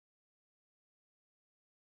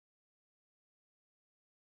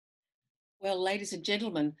Well, ladies and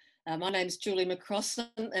gentlemen, my name's Julie McCrossin,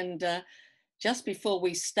 and just before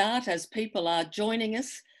we start, as people are joining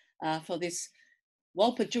us for this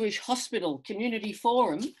Wolper Jewish Hospital Community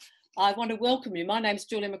Forum, I want to welcome you. My name's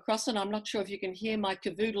Julie McCrossin. I'm not sure if you can hear my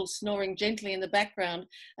cavoodle snoring gently in the background.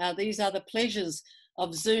 These are the pleasures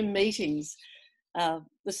of Zoom meetings.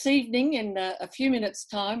 This evening, in a few minutes'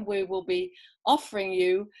 time, we will be offering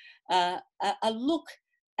you a look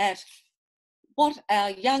at what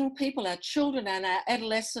our young people, our children and our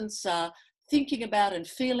adolescents are thinking about and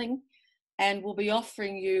feeling, and we'll be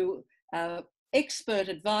offering you expert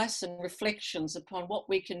advice and reflections upon what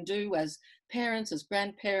we can do as parents, as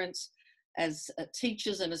grandparents, as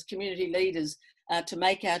teachers and as community leaders to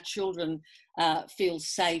make our children feel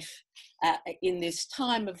safe in this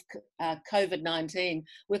time of COVID-19.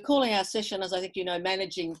 We're calling our session, as I think you know,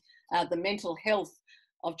 Managing the Mental Health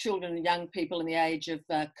of Children and Young People in the Age of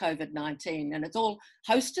COVID-19. And it's all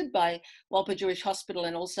hosted by Wolper Jewish Hospital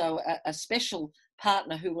and also a special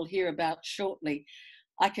partner who we'll hear about shortly.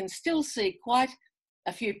 I can still see quite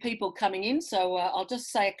a few people coming in, so I'll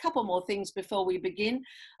just say a couple more things before we begin.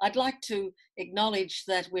 I'd like to acknowledge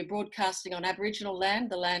that we're broadcasting on Aboriginal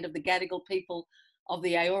land, the land of the Gadigal people of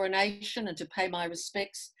the Eora Nation, and to pay my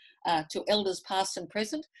respects to elders past and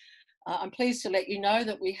present. I'm pleased to let you know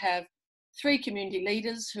that we have 3 community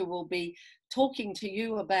leaders who will be talking to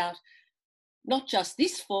you about not just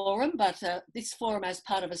this forum, but this forum as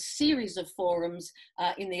part of a series of forums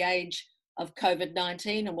in the age of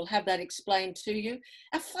COVID-19, and we'll have that explained to you.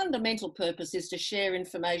 Our fundamental purpose is to share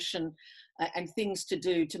information and things to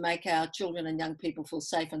do to make our children and young people feel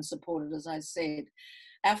safe and supported, as I said.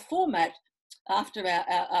 Our format, after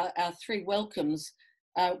our 3 welcomes,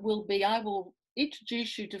 will be, I will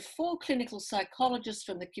introduce you to 4 clinical psychologists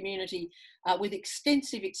from the community with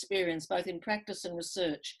extensive experience, both in practice and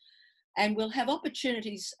research. And we'll have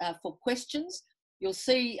opportunities for questions. You'll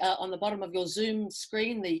see on the bottom of your Zoom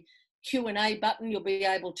screen, the Q&A button. You'll be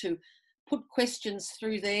able to put questions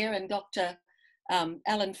through there, and Dr.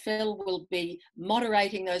 Alan Fell will be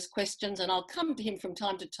moderating those questions, and I'll come to him from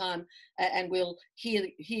time to time and we'll hear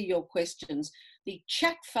your questions. The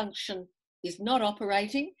chat function is not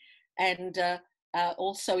operating, and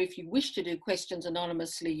also if you wish to do questions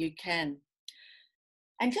anonymously, you can.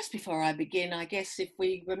 And just before I begin, I guess if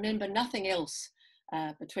we remember nothing else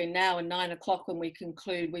between now and 9 o'clock when we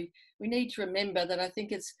conclude, we need to remember that I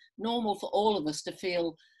think it's normal for all of us to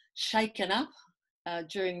feel shaken up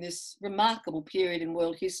during this remarkable period in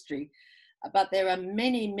world history. But there are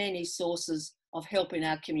many, many sources of help in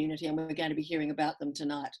our community, and we're going to be hearing about them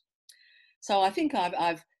tonight. So I think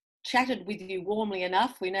I've chatted with you warmly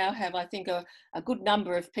enough. We now have, I think, a good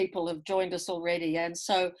number of people have joined us already. And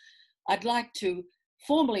so I'd like to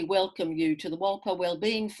formally welcome you to the Wolper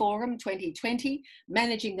Wellbeing Forum 2020,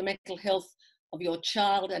 Managing the Mental Health of Your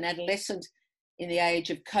Child and Adolescent in the Age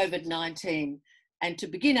of COVID-19. And to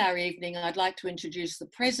begin our evening, I'd like to introduce the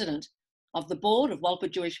President of the Board of Wolper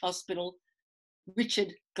Jewish Hospital,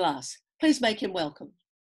 Richard Glass. Please make him welcome.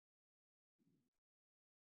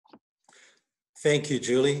 Thank you,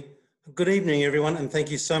 Julie. Good evening, everyone, and thank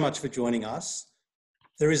you so much for joining us.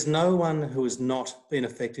 There is no one who has not been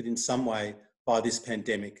affected in some way by this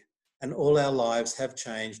pandemic, and all our lives have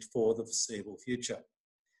changed for the foreseeable future.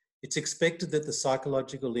 It's expected that the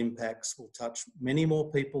psychological impacts will touch many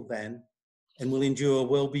more people than and will endure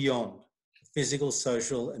well beyond the physical,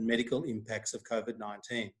 social and medical impacts of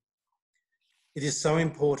COVID-19. It is so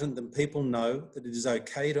important that people know that it is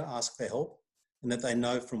okay to ask for help and that they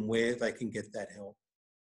know from where they can get that help.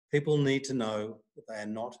 People need to know that they are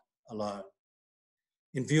not alone.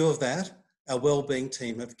 In view of that, our Wellbeing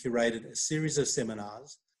team have curated a series of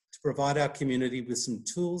seminars to provide our community with some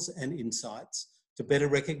tools and insights to better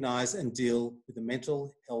recognise and deal with the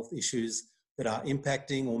mental health issues that are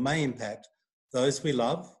impacting or may impact those we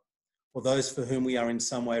love or those for whom we are in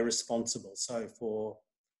some way responsible. So for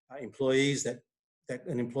employees, that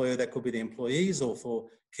an employer, that could be the employees, or for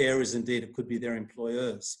carers, indeed, it could be their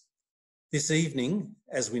employers. This evening,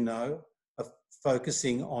 as we know, are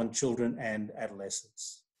focusing on children and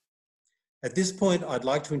adolescents. At this point, I'd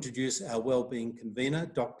like to introduce our Wellbeing convener,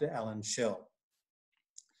 Dr. Alan Schell.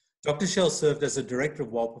 Dr. Schell served as a director of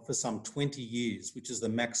Wolper for some 20 years, which is the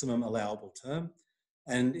maximum allowable term,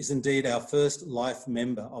 and is indeed our first life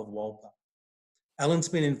member of Wolper. Alan's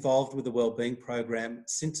been involved with the Wellbeing program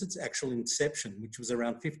since its actual inception, which was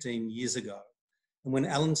around 15 years ago. And when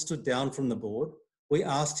Alan stood down from the board, we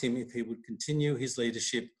asked him if he would continue his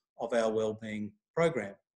leadership of our Wellbeing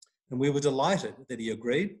program. And we were delighted that he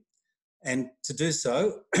agreed. And to do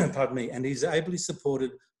so, pardon me, and he's ably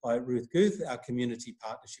supported by Ruth Guth, our Community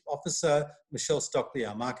Partnership Officer, Michelle Stockley,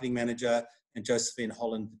 our Marketing Manager, and Josephine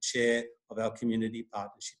Holland, the Chair of our Community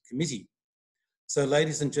Partnership Committee. So,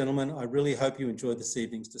 ladies and gentlemen, I really hope you enjoyed this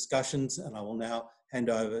evening's discussions, and I will now hand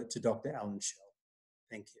over to Dr. Alan Schell.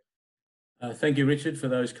 Thank you. Thank you, Richard, for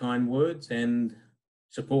those kind words and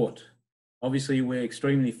support. Obviously, we're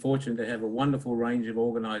extremely fortunate to have a wonderful range of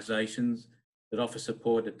organisations that offer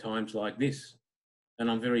support at times like this. And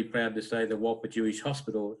I'm very proud to say that Wolper Jewish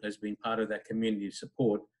Hospital has been part of that community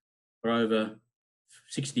support for over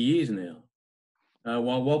 60 years now.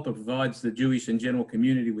 While Wolper provides the Jewish and general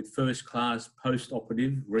community with first-class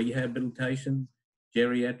post-operative rehabilitation,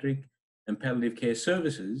 geriatric and palliative care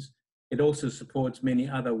services, it also supports many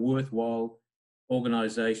other worthwhile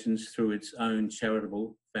organisations through its own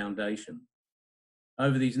charitable foundation.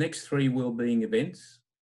 Over these next 3 wellbeing events,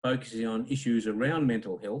 focusing on issues around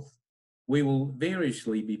mental health, we will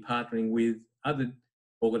variously be partnering with other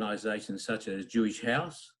organisations such as Jewish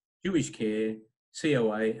House, Jewish Care,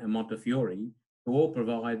 COA and Montefiore, who all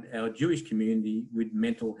provide our Jewish community with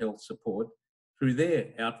mental health support through their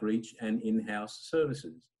outreach and in-house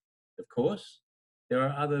services. Of course, there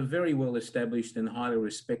are other very well established and highly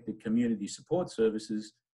respected community support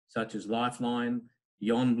services such as Lifeline,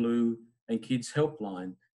 Beyond Blue and Kids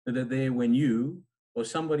Helpline that are there when you or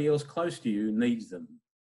somebody else close to you needs them.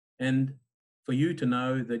 And for you to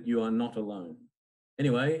know that you are not alone.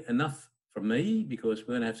 Anyway, enough from me, because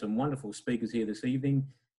we're going to have some wonderful speakers here this evening.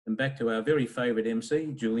 And back to our very favourite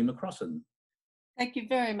MC, Julie McCrossin. Thank you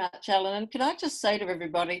very much, Alan. And can I just say to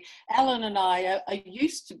everybody, Alan and I are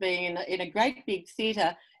used to being in a great big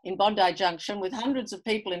theatre in Bondi Junction with hundreds of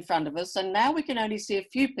people in front of us, and now we can only see a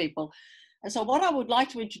few people. And so what I would like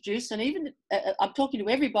to introduce, and even I'm talking to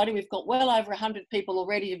everybody, we've got well over 100 people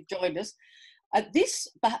already who've joined us. This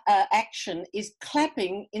action is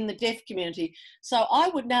clapping in the deaf community. So I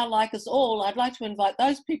would now like us all, I'd like to invite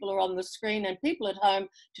those people who are on the screen and people at home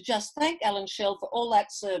to just thank Alan Schell for all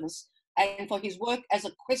that service and for his work as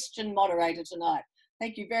a question moderator tonight.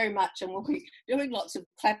 Thank you very much, and we'll be doing lots of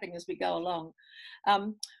clapping as we go along.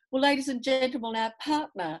 Well, ladies and gentlemen, our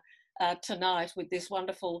partner tonight with this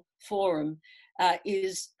wonderful forum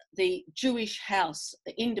is the Jewish House,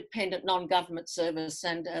 the independent non-government service,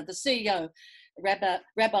 and the CEO,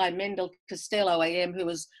 Rabbi Mendel Costello AM, who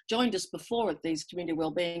has joined us before at these community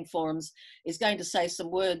wellbeing forums, is going to say some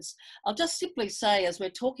words. I'll just simply say, as we're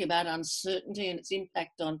talking about uncertainty and its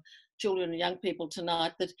impact on children and young people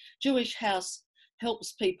tonight, that Jewish House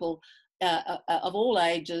helps people of all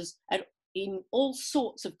ages in all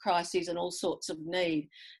sorts of crises and all sorts of need.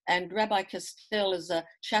 And Rabbi Costello is a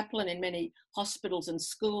chaplain in many hospitals and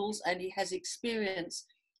schools, and he has experience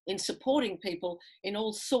in supporting people in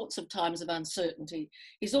all sorts of times of uncertainty.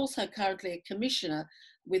 He's also currently a commissioner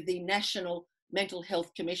with the National Mental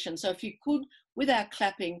Health Commission. So if you could, with our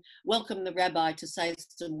clapping, welcome the Rabbi to say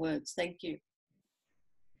some words. Thank you.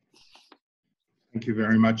 Thank you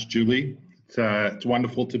very much, Julie. It's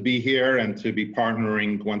wonderful to be here and to be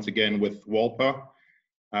partnering once again with Wolper.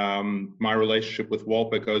 My relationship with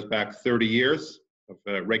Wolper goes back 30 years of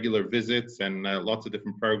regular visits and lots of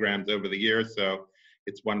different programs over the years. So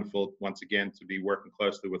it's wonderful once again to be working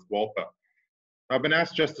closely with Wolper. I've been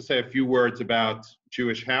asked just to say a few words about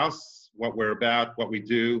Jewish House, what we're about, what we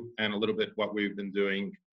do, and a little bit what we've been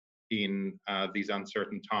doing in these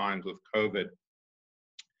uncertain times with COVID.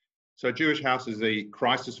 So Jewish House is a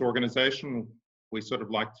crisis organization. We sort of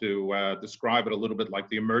like to describe it a little bit like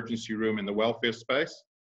the emergency room in the welfare space,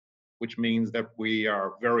 which means that we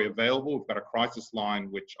are very available. We've got a crisis line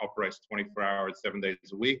which operates 24 hours, 7 days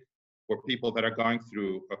a week for people that are going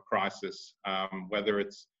through a crisis, whether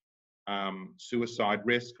it's suicide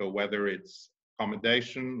risk or whether it's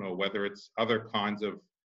accommodation or whether it's other kinds of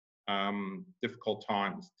difficult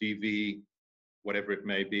times, DV, whatever it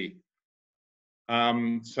may be.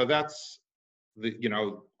 So that's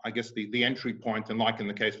I guess the entry point, and like in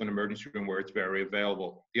the case of an emergency room where it's very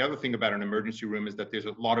available. The other thing about an emergency room is that there's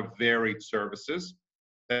a lot of varied services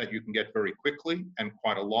that you can get very quickly, and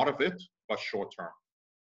quite a lot of it, but short term.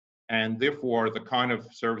 And therefore, the kind of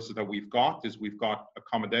services that we've got is we've got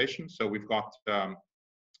accommodation. So we've got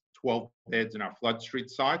 12 beds in our Flood Street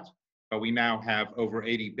site, but we now have over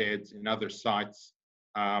 80 beds in other sites,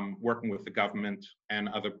 working with the government and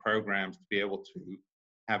other programs to be able to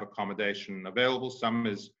have accommodation available. Some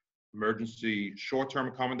is emergency short-term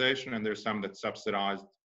accommodation, and there's some that's subsidized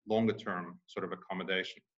longer-term sort of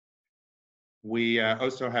accommodation. We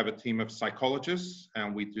also have a team of psychologists,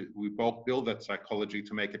 and we both build that psychology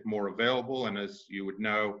to make it more available. And as you would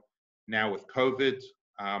know, now with COVID,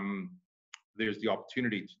 there's the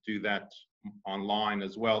opportunity to do that online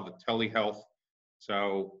as well, the telehealth.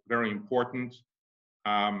 So very important.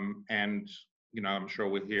 And, you know, I'm sure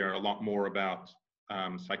we'll hear a lot more about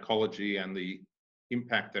psychology and the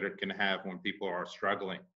impact that it can have when people are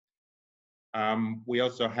struggling. We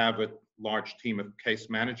also have a large team of case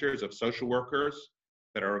managers, of social workers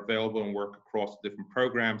that are available and work across different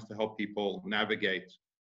programs to help people navigate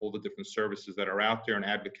all the different services that are out there and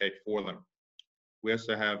advocate for them. We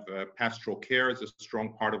also have pastoral care as a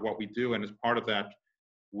strong part of what we do, and as part of that,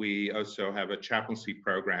 we also have a chaplaincy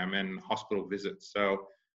program and hospital visits. So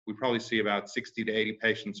we probably see about 60 to 80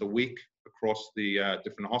 patients a week across the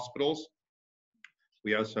different hospitals.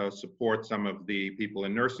 We also support some of the people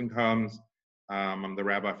in nursing homes. I'm the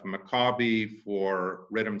rabbi for Maccabi, for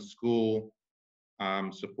Redham School,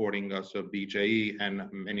 supporting also BJE and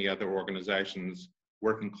many other organizations,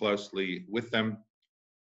 working closely with them.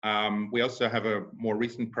 We also have a more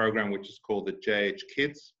recent program which is called the JH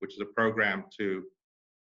Kids, which is a program to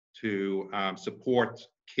support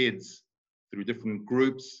kids through different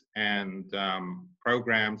groups and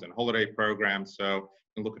programs and holiday programs. So you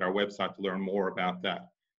can look at our website to learn more about that.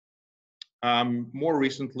 More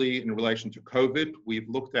recently, in relation to COVID, we've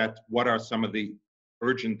looked at what are some of the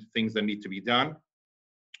urgent things that need to be done.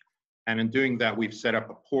 And in doing that, we've set up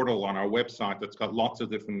a portal on our website that's got lots of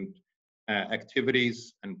different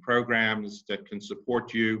activities and programs that can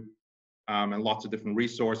support you, and lots of different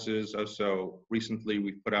resources. Also, recently,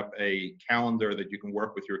 we've put up a calendar that you can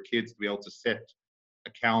work with your kids to be able to set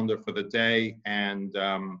a calendar for the day and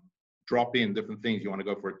drop in different things. You want to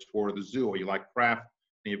go for a tour of the zoo, or you like craft,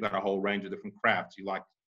 and you've got a whole range of different crafts. You like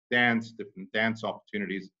dance, different dance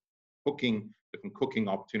opportunities, cooking, different cooking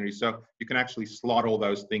opportunities. So you can actually slot all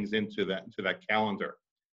those things into that calendar.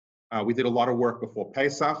 We did a lot of work before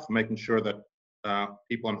Pesach, making sure that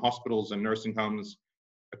people in hospitals and nursing homes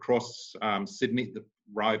across Sydney, the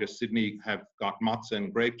ride of Sydney, have got matzah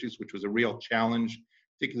and grape juice, which was a real challenge,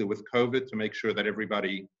 particularly with COVID, to make sure that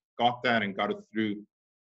everybody got that and got it through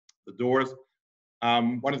the doors.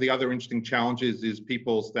 One of the other interesting challenges is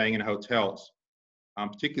people staying in hotels,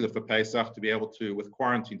 particularly for Pesach, to be able to, with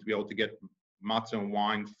quarantine, to be able to get matzah and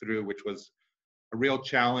wine through, which was a real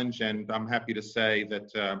challenge. And I'm happy to say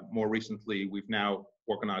that more recently, we've now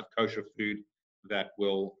organized kosher food that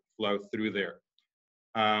will flow through there.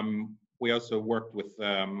 We also worked with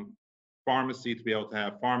pharmacy to be able to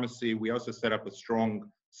have pharmacy. We also set up a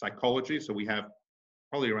strong psychology. So we have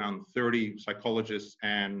probably around 30 psychologists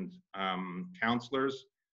and counselors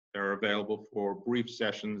that are available for brief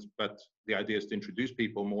sessions, but the idea is to introduce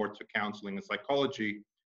people more to counseling and psychology,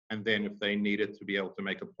 and then if they need it, to be able to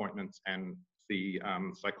make appointments and see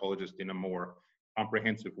psychologists in a more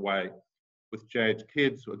comprehensive way. With JH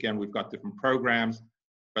Kids, again, we've got different programs,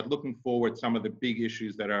 but looking forward, some of the big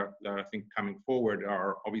issues that are I think coming forward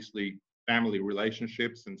are obviously family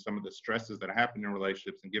relationships and some of the stresses that happen in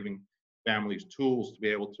relationships, and giving families tools to be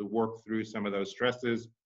able to work through some of those stresses,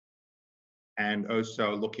 and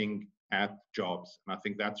also looking at jobs. And I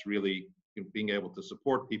think that's really, you know, being able to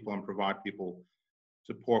support people and provide people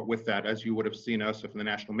support with that. As you would have seen also from the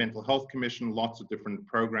National Mental Health Commission, lots of different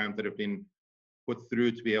programs that have been put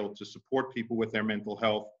through to be able to support people with their mental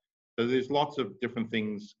health. So there's lots of different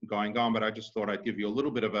things going on, but I just thought I'd give you a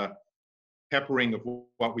little bit of a peppering of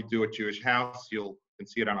what we do at Jewish House. You can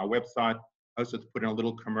see it on our website. Also, to put in a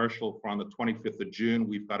little commercial for on the 25th of June,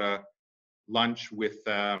 we've got a lunch with,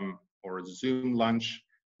 or a Zoom lunch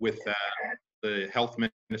with the Health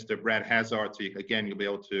Minister, Brad Hazard. So again, you'll be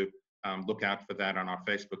able to look out for that on our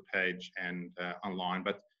Facebook page and online.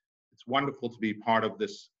 But it's wonderful to be part of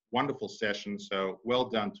this wonderful session. So well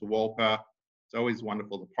done to Wolper. It's always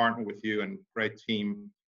wonderful to partner with you, and great team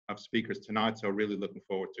of speakers tonight. So really looking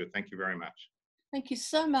forward to it. Thank you very much. Thank you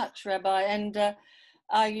so much, Rabbi. And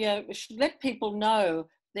I should let people know,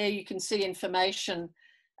 there you can see information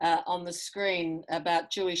on the screen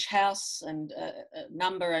about Jewish House and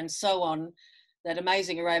number and so on, that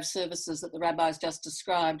amazing array of services that the rabbis just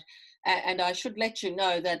described. And I should let you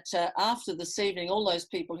know that after this evening, all those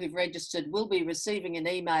people who've registered will be receiving an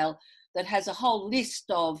email that has a whole list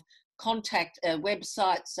of contact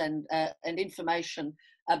websites and information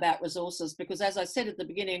about resources, because as I said at the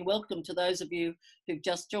beginning, welcome to those of you who've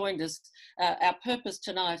just joined us. Our purpose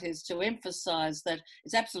tonight is to emphasize that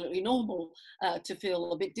it's absolutely normal to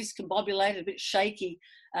feel a bit discombobulated, a bit shaky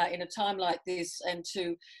in a time like this, and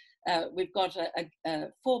to we've got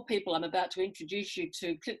 4 people I'm about to introduce you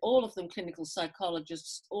to, all of them clinical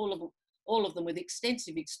psychologists, all of them with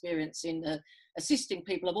extensive experience in assisting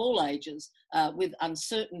people of all ages with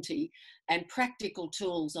uncertainty, and practical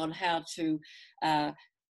tools on how to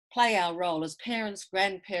play our role as parents,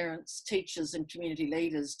 grandparents, teachers and community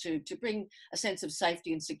leaders to bring a sense of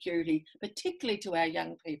safety and security, particularly to our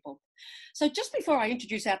young people. So just before I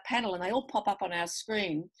introduce our panel, and they all pop up on our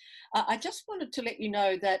screen, I just wanted to let you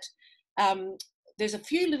know that there's a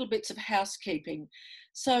few little bits of housekeeping.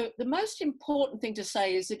 So the most important thing to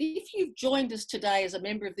say is that if you've joined us today as a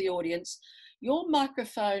member of the audience, your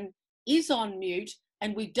microphone is on mute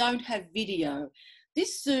and we don't have video.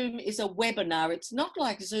 This Zoom is a webinar. It's not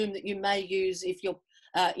like Zoom that you may use if you're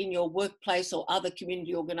in your workplace or other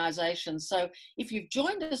community organisations. So if you've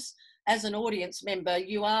joined us as an audience member,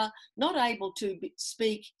 you are not able to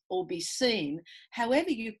speak or be seen. However,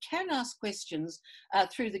 you can ask questions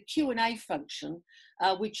through the Q&A function,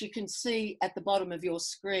 which you can see at the bottom of your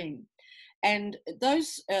screen. And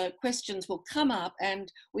those questions will come up,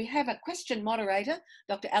 and we have a question moderator,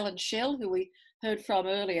 Dr. Alan Schell, who we heard from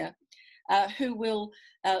earlier, who will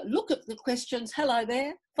look at the questions. Hello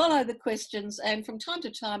there, follow the questions, and from time to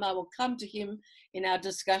time I will come to him in our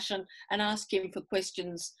discussion and ask him for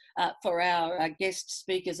questions for our guest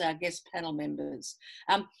speakers, our guest panel members.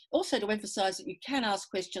 Also to emphasise that you can ask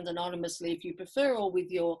questions anonymously if you prefer, or with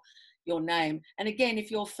your name. And again, if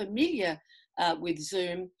you're familiar with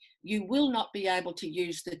Zoom, you will not be able to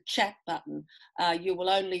use the chat button. You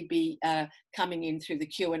will only be coming in through the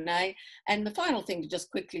Q&A. And the final thing to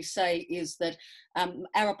just quickly say is that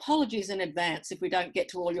our apologies in advance if we don't get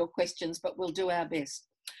to all your questions, but we'll do our best.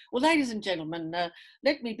 Well, ladies and gentlemen,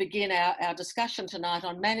 let me begin our discussion tonight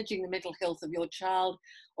on managing the mental health of your child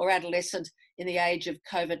or adolescent in the age of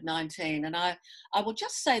COVID-19. And I will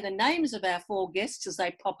just say the names of our four guests as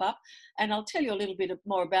they pop up, and I'll tell you a little bit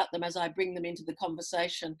more about them as I bring them into the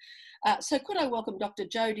conversation. So could I welcome Dr.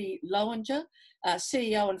 Jodie Lowinger,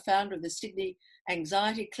 CEO and founder of the Sydney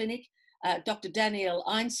Anxiety Clinic, Dr. Danielle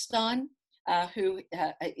Einstein, who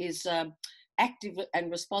is active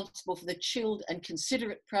and responsible for the Chilled and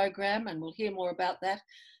Considerate program, and we'll hear more about that.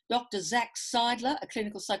 Dr. Zac Seidler, a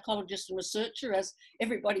clinical psychologist and researcher, as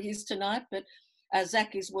everybody is tonight, but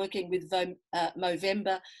Zac is working with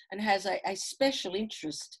Movember and has a special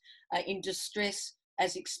interest in distress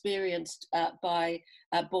as experienced by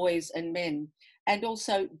boys and men. And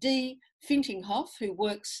also Dee Fittinghoff, who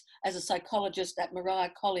works as a psychologist at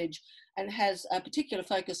Moriah College and has a particular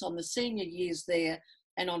focus on the senior years there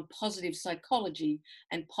and on positive psychology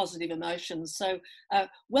and positive emotions. So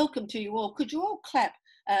welcome to you all. Could you all clap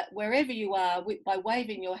wherever you are by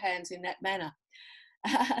waving your hands in that manner?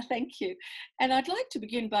 Thank you. And I'd like to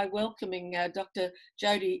begin by welcoming Dr.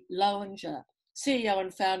 Jodie Lowinger, CEO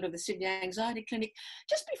and founder of the Sydney Anxiety Clinic.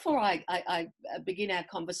 Just before I begin our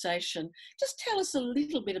conversation, just tell us a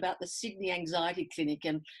little bit about the Sydney Anxiety Clinic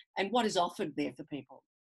and what is offered there for people.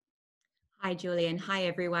 Hi, Julie, and hi,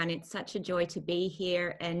 everyone. It's such a joy to be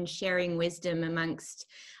here and sharing wisdom amongst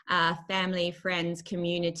family, friends,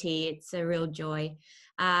 community. It's a real joy.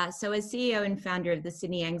 So as CEO and founder of the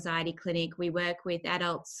Sydney Anxiety Clinic, we work with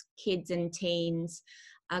adults, kids and teens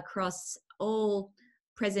across all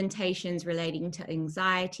presentations relating to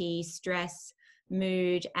anxiety, stress,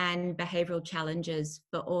 mood and behavioural challenges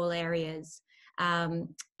for all areas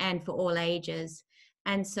and for all ages.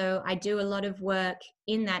 And so I do a lot of work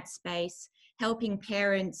in that space, helping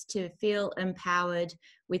parents to feel empowered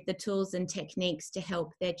with the tools and techniques to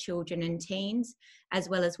help their children and teens, as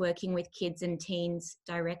well as working with kids and teens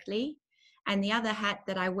directly. And the other hat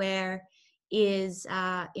that I wear is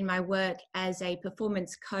in my work as a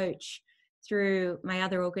performance coach through my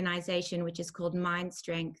other organization, which is called Mind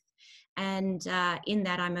Strength. And in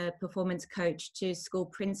that, I'm a performance coach to school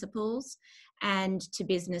principals and to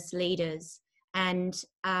business leaders. And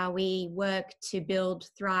we work to build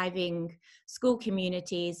thriving school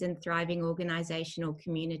communities and thriving organisational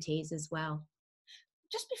communities as well.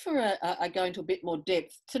 Just before I go into a bit more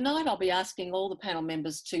depth, tonight I'll be asking all the panel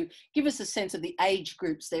members to give us a sense of the age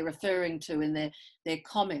groups they're referring to in their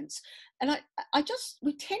comments. And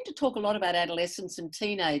we tend to talk a lot about adolescents and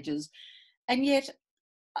teenagers, and yet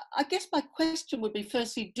I guess my question would be,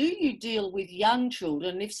 firstly, do you deal with young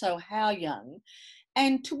children, and if so, how young?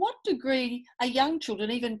 And to what degree are young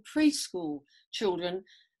children, even preschool children,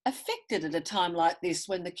 affected at a time like this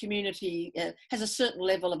when the community has a certain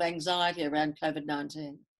level of anxiety around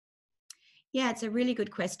COVID-19? Yeah, it's a really good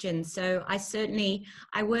question. So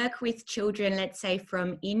I work with children, let's say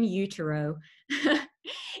from in utero,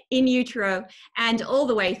 and all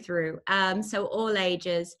the way through. So all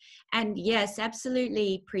ages. And yes,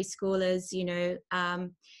 absolutely preschoolers,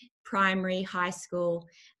 primary, high school.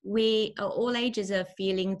 All ages are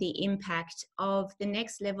feeling the impact of the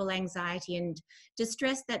next level anxiety and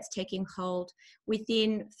distress that's taking hold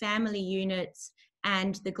within family units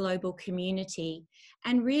and the global community.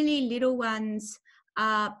 And really, little ones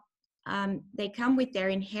are, they come with their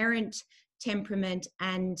inherent temperament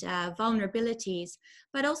and vulnerabilities,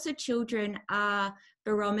 but also children are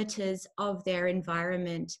barometers of their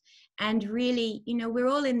environment. And really, you know, we're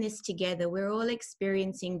all in this together. We're all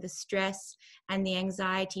experiencing the stress and the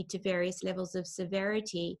anxiety to various levels of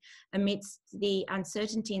severity amidst the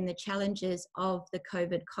uncertainty and the challenges of the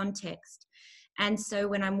COVID context. And so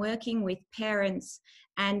when I'm working with parents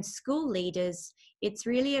and school leaders, it's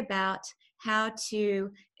really about how to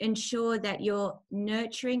ensure that you're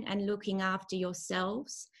nurturing and looking after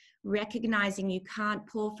yourselves, recognizing you can't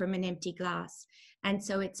pour from an empty glass. And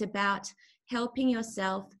so it's about helping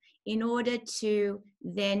yourself in order to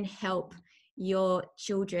then help your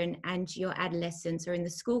children and your adolescents, or in the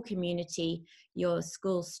school community, your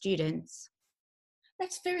school students.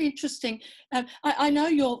 That's very interesting. I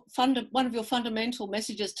know one of your fundamental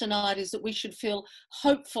messages tonight is that we should feel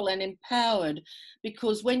hopeful and empowered,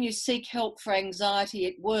 because when you seek help for anxiety,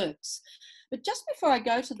 it works. But just before I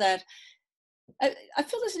go to that, I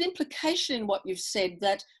feel there's an implication in what you've said,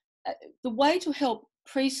 that the way to help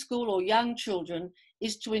preschool or young children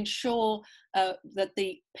is to ensure that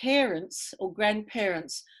the parents or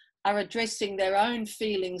grandparents are addressing their own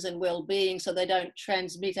feelings and well-being, so they don't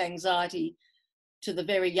transmit anxiety to the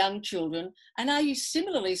very young children. And are you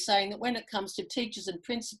similarly saying that when it comes to teachers and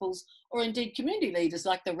principals, or indeed community leaders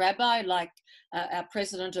like the rabbi, like our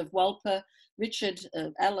president of Wolper, Richard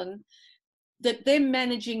Allen, that they're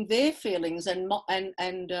managing their feelings and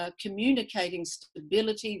communicating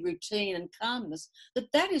stability, routine and calmness,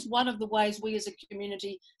 that is one of the ways we as a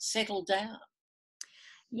community settle down?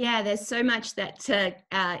 Yeah, there's so much that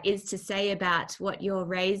is to say about what you're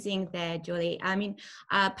raising there, Julie. I mean,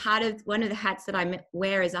 one of the hats that I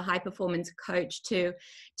wear as a high performance coach to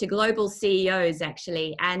global CEOs,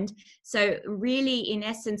 actually. And so really, in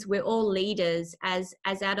essence, we're all leaders. As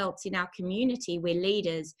adults in our community, we're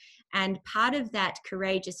leaders. And part of that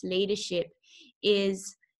courageous leadership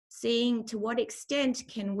is seeing to what extent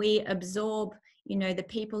can we absorb, you know, the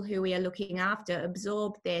people who we are looking after,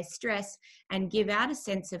 absorb their stress and give out a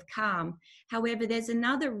sense of calm. However, there's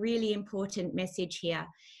another really important message here.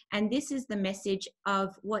 And this is the message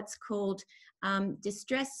of what's called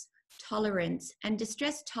distress tolerance. And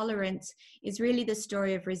distress tolerance is really the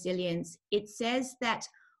story of resilience. It says that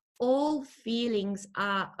all feelings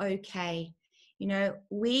are okay. You know,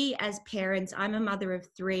 we as parents, I'm a mother of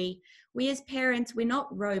 3, we as parents, we're not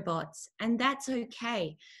robots, and that's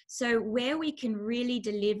okay. So where we can really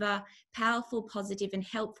deliver powerful, positive and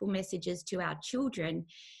helpful messages to our children,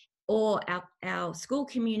 or our school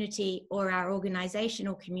community, or our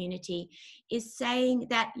organizational community, is saying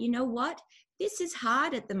that, you know what, this is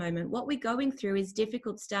hard at the moment. What we're going through is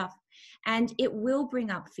difficult stuff, and it will bring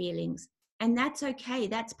up feelings. And that's okay.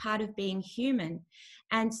 That's part of being human.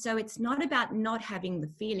 And so it's not about not having the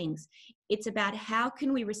feelings. It's about how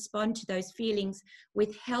can we respond to those feelings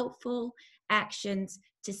with helpful actions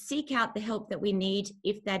to seek out the help that we need,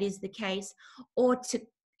 if that is the case, or to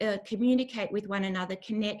communicate with one another,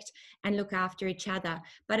 connect and look after each other,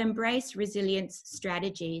 but embrace resilience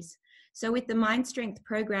strategies. So with the Mind Strength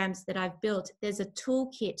programs that I've built, there's a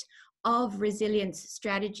toolkit of resilience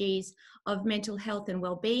strategies, of mental health and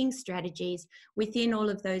well-being strategies within all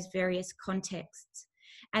of those various contexts.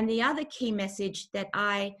 And the other key message that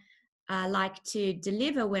I like to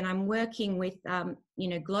deliver when I'm working with you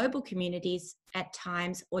know, global communities at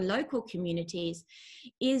times, or local communities,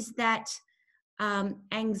 is that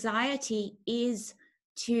anxiety is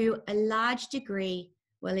to a large degree,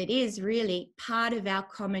 well, it is really part of our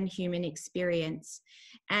common human experience.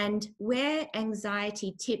 And where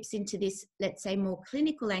anxiety tips into this, let's say, more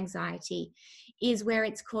clinical anxiety, is where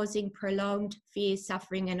it's causing prolonged fear,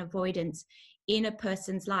 suffering and avoidance in a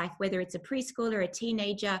person's life, whether it's a preschooler, a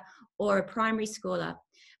teenager, or a primary schooler.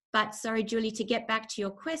 But sorry, Julie, to get back to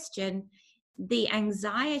your question, the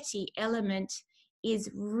anxiety element is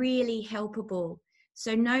really helpable.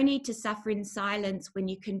 So no need to suffer in silence when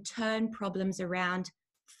you can turn problems around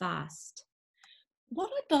fast. What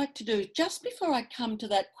I'd like to do, just before I come to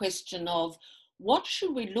that question of what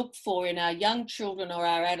should we look for in our young children or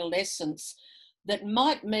our adolescents that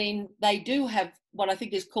might mean they do have what I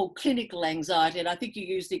think is called clinical anxiety, and I think you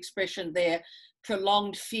used the expression there,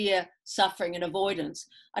 prolonged fear, suffering and avoidance.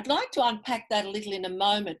 I'd like to unpack that a little in a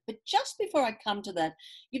moment, but just before I come to that,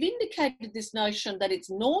 you've indicated this notion that it's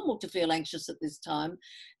normal to feel anxious at this time,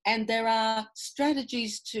 and there are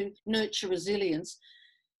strategies to nurture resilience.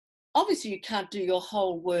 obviously you can't do your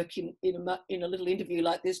whole work in a little interview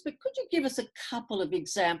like this, but could you give us a couple of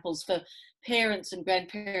examples for parents and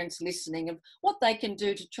grandparents listening of what they can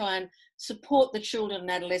do to try and support the children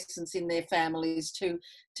and adolescents in their families to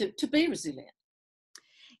be resilient?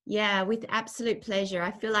 Yeah, with absolute pleasure. I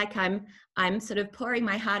feel like I'm sort of pouring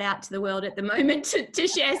my heart out to the world at the moment to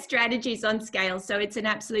share strategies on scale. So it's an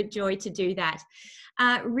absolute joy to do that.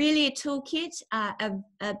 Really a toolkit,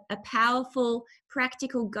 a powerful,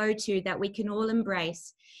 practical go-to that we can all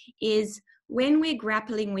embrace is when we're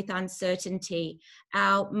grappling with uncertainty,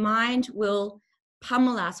 our mind will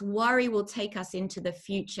pummel us. Worry will take us into the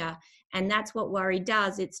future. And that's what worry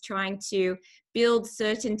does. It's trying to build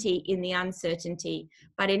certainty in the uncertainty.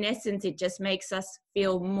 But in essence, it just makes us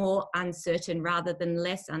feel more uncertain rather than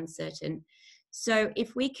less uncertain. So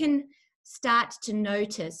if we can start to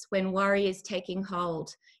notice when worry is taking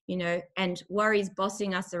hold, and worry is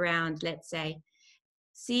bossing us around, let's say,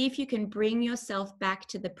 see if you can bring yourself back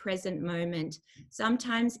to the present moment.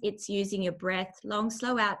 Sometimes it's using your breath, long,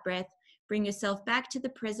 slow out breath. Bring yourself back to the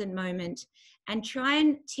present moment and try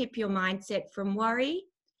and tip your mindset from worry,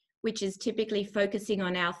 which is typically focusing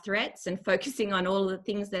on our threats and focusing on all the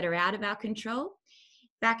things that are out of our control,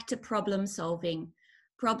 back to problem solving.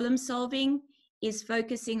 Problem solving is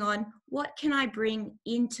focusing on what can I bring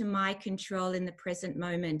into my control in the present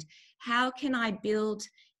moment? How can I build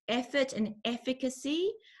effort and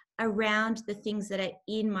efficacy around the things that are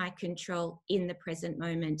in my control in the present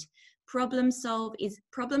moment? Problem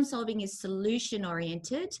solving is solution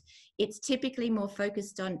oriented. It's typically more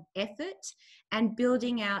focused on effort and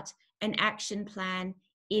building out an action plan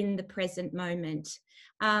in the present moment.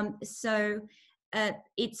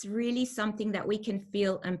 It's really something that we can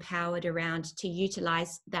feel empowered around to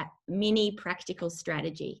utilize that mini practical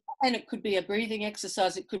strategy. And it could be a breathing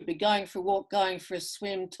exercise. It could be going for a walk, going for a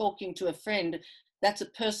swim, talking to a friend. That's a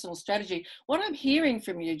personal strategy. What I'm hearing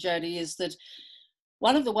from you, Jodie, is that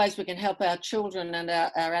one of the ways we can help our children and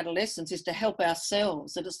our adolescents is to help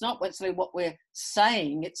ourselves. That it's not necessarily what we're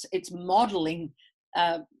saying, it's modeling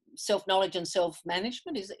self-knowledge and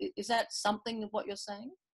self-management. Is that something of what you're saying?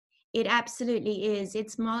 It absolutely is.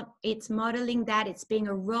 It's modeling that. It's being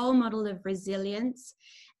a role model of resilience.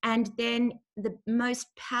 And then the most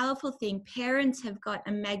powerful thing, parents have got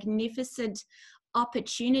a magnificent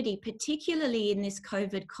opportunity, particularly in this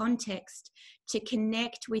COVID context, to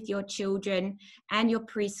connect with your children and your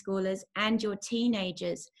preschoolers and your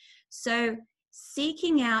teenagers. So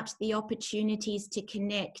seeking out the opportunities to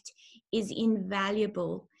connect is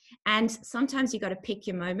invaluable. And sometimes you've got to pick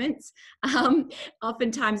your moments.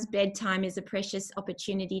 Oftentimes bedtime is a precious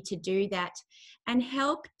opportunity to do that and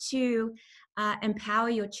help to empower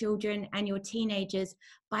your children and your teenagers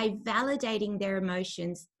by validating their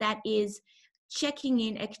emotions. That is checking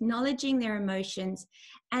in, acknowledging their emotions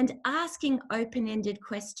and asking open-ended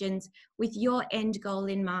questions with your end goal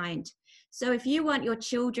in mind. So if you want your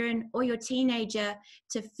children or your teenager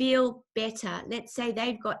to feel better, let's say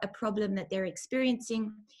they've got a problem that they're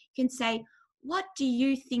experiencing, you can say, what do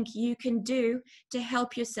you think you can do to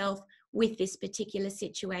help yourself with this particular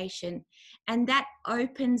situation? And that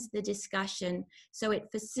opens the discussion. So it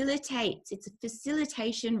facilitates, it's a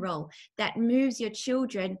facilitation role that moves your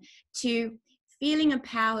children to feeling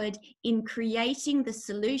empowered in creating the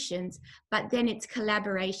solutions, but then it's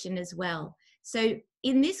collaboration as well. So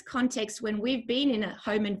in this context, when we've been in a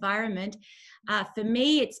home environment, for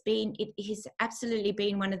me, it has absolutely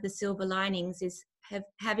been one of the silver linings is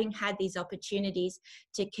having had these opportunities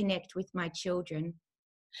to connect with my children.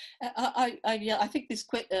 I think this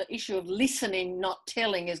issue of listening, not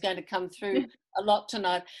telling, is going to come through a lot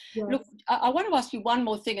tonight. Yes. Look, I want to ask you one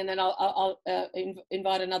more thing, and then I'll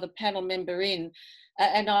invite another panel member in.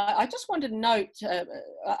 And I just want to note,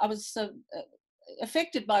 I was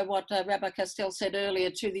affected by what Rabbi Castell said earlier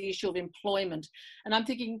to the issue of employment. And I'm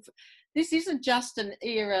thinking, this isn't just an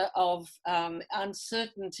era of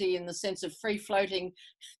uncertainty in the sense of free-floating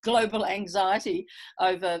global anxiety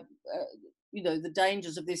over the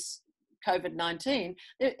dangers of this COVID-19,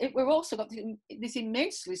 we've also got this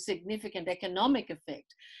immensely significant economic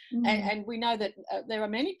effect. And we know that there are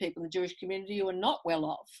many people in the Jewish community who are not well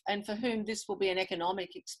off and for whom this will be an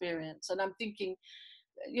economic experience. And I'm thinking,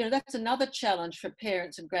 that's another challenge for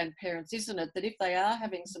parents and grandparents, isn't it? That if they are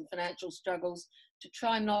having some financial struggles, to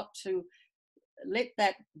try not to let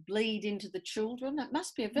that bleed into the children. It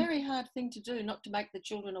must be a very hard thing to do, not to make the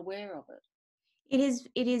children aware of it.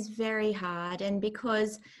 It is very hard, and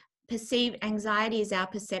because perceived anxiety is our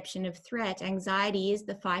perception of threat, anxiety is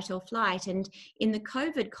the fight or flight, and in the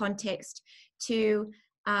COVID context, to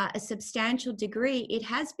a substantial degree, it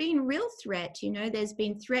has been real threat. You know, there's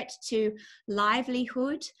been threat to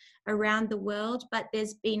livelihood around the world, but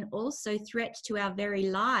there's been also threat to our very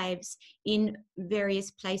lives in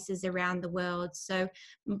various places around the world. So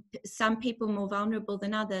some people more vulnerable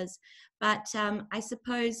than others. But I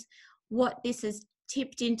suppose what this has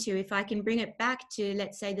tipped into, if I can bring it back to,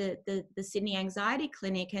 let's say, the Sydney Anxiety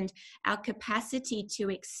Clinic and our capacity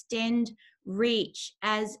to extend reach,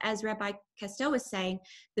 as Rabbi Castell was saying,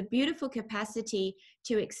 the beautiful capacity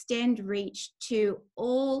to extend reach to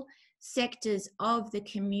all sectors of the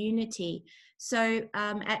community. So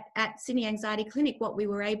at Sydney Anxiety Clinic, what we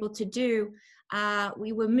were able to do,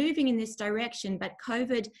 we were moving in this direction, but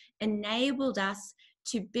COVID enabled us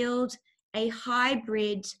to build a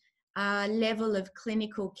hybrid level of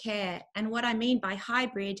clinical care. And what I mean by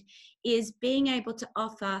hybrid is being able to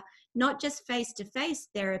offer not just face-to-face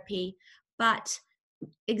therapy, but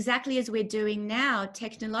exactly as we're doing now,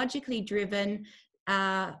 technologically driven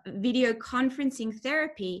video conferencing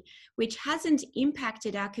therapy, which hasn't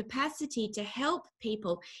impacted our capacity to help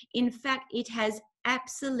people. In fact, it has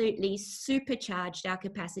absolutely supercharged our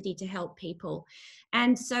capacity to help people.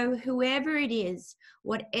 And so whoever it is,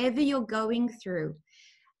 whatever you're going through,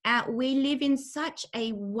 we live in such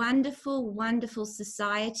a wonderful, wonderful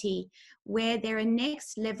society where there are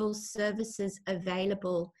next level services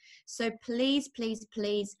available. So please, please,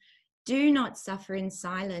 please do not suffer in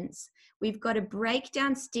silence. We've got to break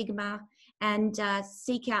down stigma and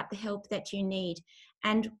seek out the help that you need.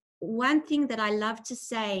 And one thing that I love to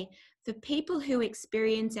say, for people who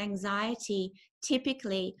experience anxiety,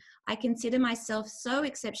 typically, I consider myself so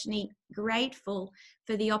exceptionally grateful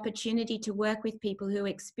for the opportunity to work with people who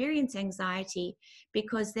experience anxiety,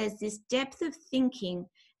 because there's this depth of thinking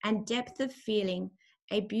and depth of feeling,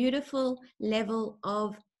 a beautiful level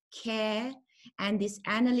of care and this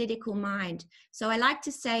analytical mind. So I like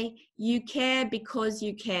to say, you care because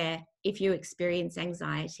you care if you experience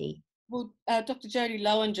anxiety. Well, Dr. Jodie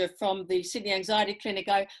Lowinger from the Sydney Anxiety Clinic,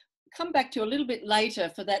 I come back to you a little bit later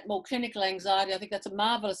for that more clinical anxiety. I think that's a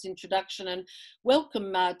marvellous introduction, and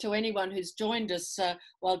welcome to anyone who's joined us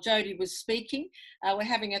while Jodie was speaking. We're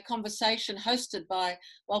having a conversation hosted by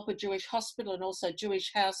Wolper Jewish Hospital and also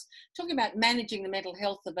Jewish House, talking about managing the mental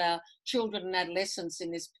health of our children and adolescents in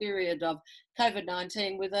this period of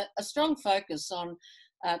COVID-19, with a strong focus on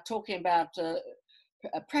talking about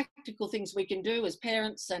practical things we can do as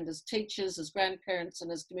parents and as teachers, as grandparents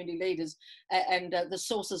and as community leaders, and the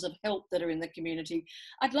sources of help that are in the community.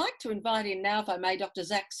 I'd like to invite in now, if I may, Dr.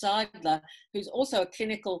 Zac Seidler, who's also a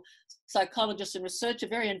clinical psychologist and researcher,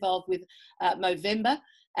 very involved with Movember,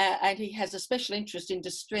 and he has a special interest in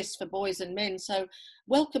distress for boys and men. So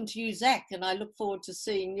welcome to you, Zac, and I look forward to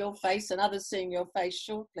seeing your face and others seeing your face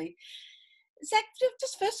shortly. Zac,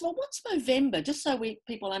 just first of all, what's Movember, just so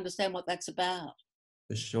people understand what that's about?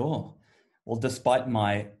 For sure. Well, despite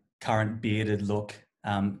my current bearded look,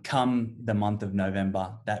 come the month of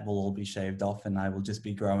November, that will all be shaved off and I will just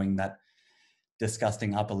be growing that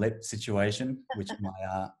disgusting upper lip situation, which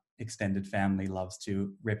my extended family loves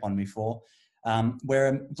to rip on me for. We're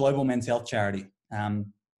a global men's health charity.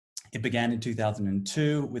 It began in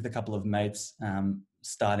 2002 with a couple of mates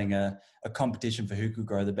starting a competition for who could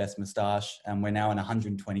grow the best moustache. And we're now in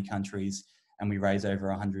 120 countries and we raise over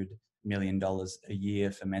 $100 million a year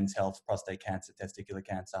for men's health, prostate cancer, testicular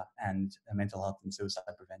cancer, and mental health and suicide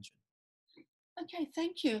prevention. Okay,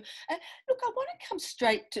 thank you. Look, I want to come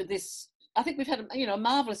straight to this. I think we've had a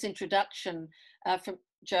marvellous introduction from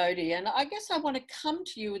Jodie, and I guess I want to come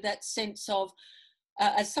to you with that sense of,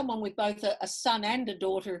 as someone with both a son and a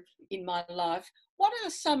daughter in my life, what are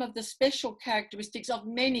some of the special characteristics of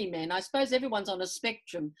many men? I suppose everyone's on a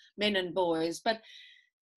spectrum, men and boys, but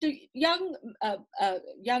do young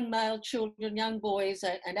male children, young boys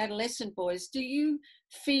and adolescent boys, do you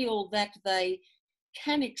feel that they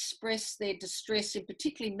can express their distress in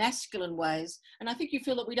particularly masculine ways? And I think you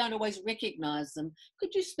feel that we don't always recognise them.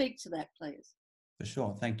 Could you speak to that, please? For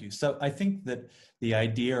sure, thank you. So I think that the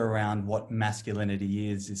idea around what masculinity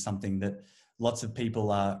is something that lots of people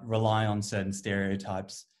rely on certain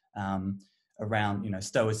stereotypes around,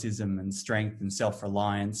 stoicism and strength and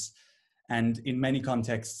self-reliance. And in many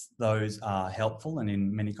contexts, those are helpful, and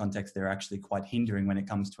in many contexts, they're actually quite hindering when it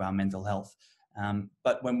comes to our mental health.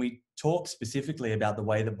 But when we talk specifically about the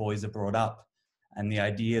way that boys are brought up and the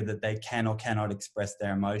idea that they can or cannot express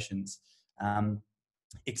their emotions,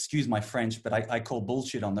 excuse my French, but I call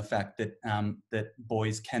bullshit on the fact that that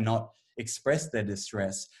boys cannot express their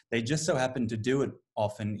distress. They just so happen to do it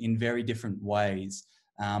often in very different ways,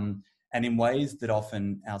 and in ways that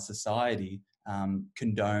often our society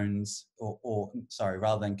condones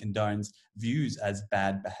rather than condones, views as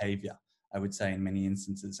bad behavior, I would say, in many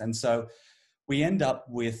instances. And so we end up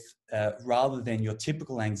with, rather than your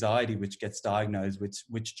typical anxiety, which gets diagnosed,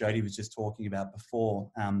 which Jodie was just talking about before,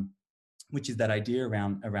 which is that idea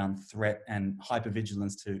around threat and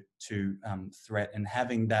hypervigilance to threat, and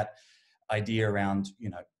having that idea around,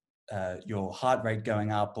 your heart rate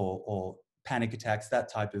going up or panic attacks, that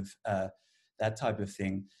type of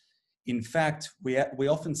thing. In fact, we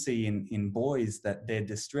often see in boys that their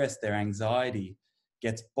distress, their anxiety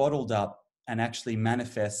gets bottled up and actually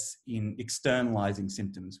manifests in externalizing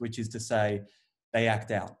symptoms, which is to say they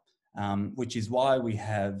act out, which is why we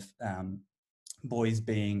have boys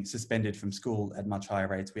being suspended from school at much higher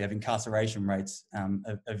rates. We have incarceration rates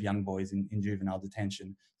of young boys in juvenile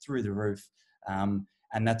detention through the roof.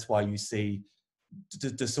 And that's why you see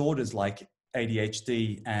disorders like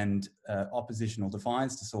ADHD and oppositional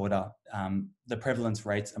defiance disorder, the prevalence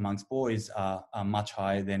rates amongst boys are much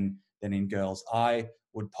higher than in girls. I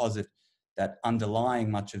would posit that underlying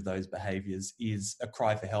much of those behaviours is a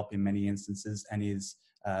cry for help in many instances, and is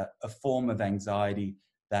a form of anxiety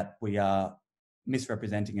that we are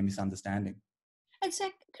misrepresenting and misunderstanding. And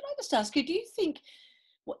Zac, can I just ask you, do you think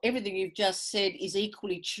everything you've just said is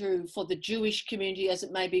equally true for the Jewish community as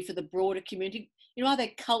it may be for the broader community? Are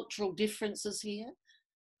there cultural differences here?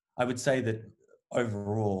 I would say that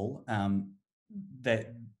overall,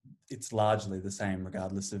 that it's largely the same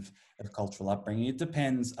regardless of cultural upbringing. It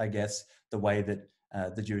depends, I guess, the way that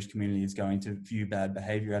the Jewish community is going to view bad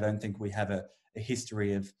behaviour. I don't think we have a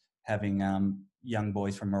history of having young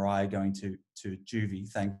boys from Moriah going to juvie,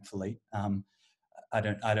 thankfully. I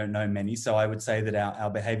don't know many. So I would say that our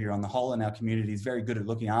behaviour on the whole in our community is very good at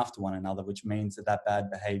looking after one another, which means that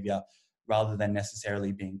bad behaviour, rather than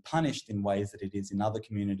necessarily being punished in ways that it is in other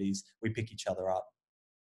communities, we pick each other up.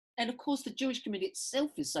 And of course, the Jewish community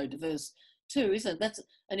itself is so diverse too, isn't it? That's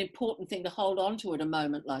an important thing to hold on to at a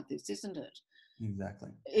moment like this, isn't it? Exactly.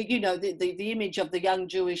 The image of the young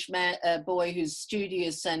Jewish boy who's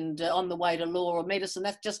studious and on the way to law or medicine,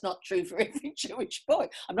 that's just not true for every Jewish boy.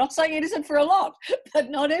 I'm not saying it isn't for a lot, but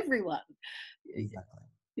not everyone.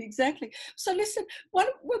 Exactly. So listen,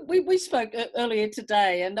 we spoke earlier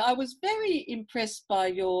today, and I was very impressed by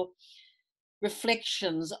your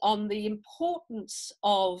reflections on the importance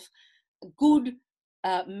of good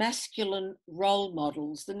masculine role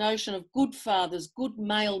models, the notion of good fathers, good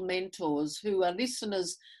male mentors who are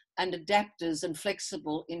listeners and adapters and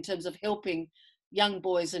flexible in terms of helping young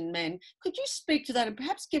boys and men. Could you speak to that and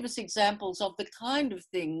perhaps give us examples of the kind of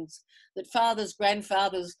things that fathers,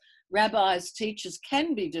 grandfathers, rabbis, teachers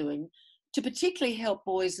can be doing to particularly help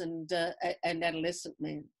boys and adolescent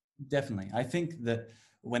men? Definitely. I think that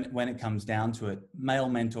when it comes down to it, male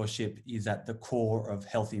mentorship is at the core of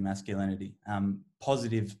healthy masculinity.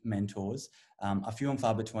 Positive mentors are few and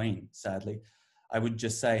far between, sadly. I would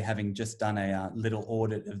just say, having just done a little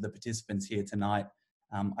audit of the participants here tonight,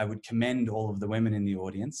 I would commend all of the women in the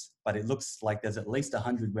audience, but it looks like there's at least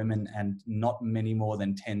 100 women and not many more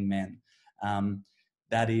than 10 men.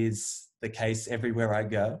 That is the case everywhere I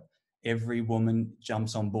go. Every woman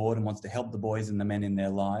jumps on board and wants to help the boys and the men in their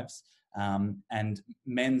lives. And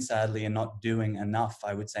men, sadly, are not doing enough,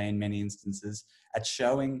 I would say, in many instances, at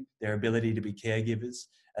showing their ability to be caregivers,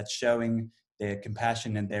 at showing their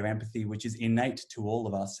compassion and their empathy, which is innate to all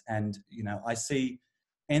of us. And, I see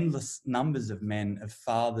endless numbers of men, of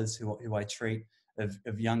fathers who I treat,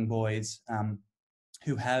 of young boys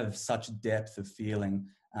who have such depth of feeling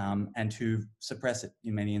and who suppress it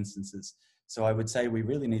in many instances. So I would say we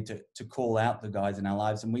really need to call out the guys in our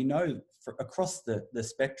lives. And we know across the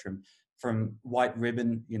spectrum, from white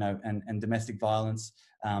ribbon, and domestic violence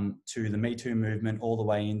to the Me Too movement, all the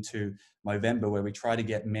way into Movember, where we try to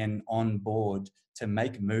get men on board to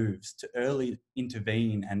make moves, to early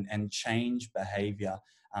intervene and change behaviour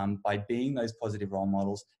by being those positive role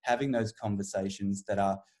models, having those conversations that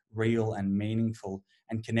are real and meaningful,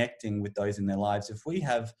 and connecting with those in their lives. If we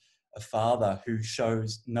have a father who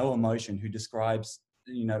shows no emotion, who describes,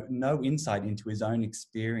 no insight into his own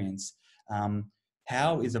experience,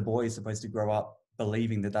 how is a boy supposed to grow up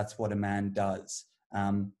believing that that's what a man does?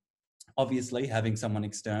 Obviously, having someone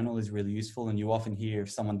external is really useful, and you often hear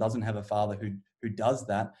if someone doesn't have a father who does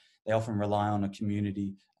that, they often rely on a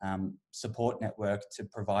community support network to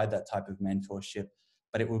provide that type of mentorship.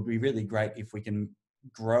 But it would be really great if we can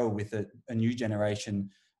grow with a new generation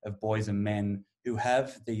of boys and men who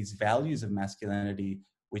have these values of masculinity,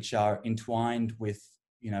 which are entwined with,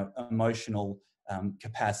 emotional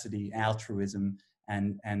capacity, altruism,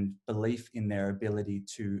 and belief in their ability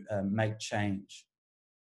to make change.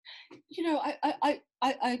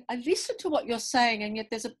 I listen to what you're saying, and yet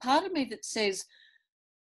there's a part of me that says,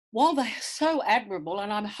 while they're so admirable,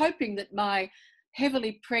 and I'm hoping that my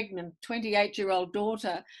heavily pregnant 28-year-old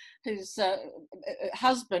daughter, whose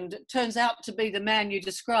husband turns out to be the man you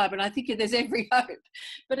describe, and I think there's every hope.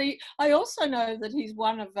 But I also know that he's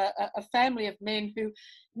one of a family of men who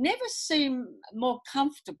never seem more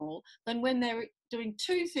comfortable than when they're doing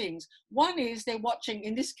two things. One is they're watching,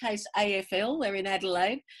 in this case, AFL, they're in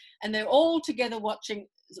Adelaide, and they're all together watching,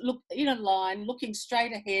 look in a line, looking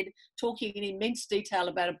straight ahead, talking in immense detail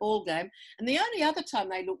about a ball game. And the only other time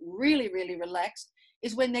they look really, really relaxed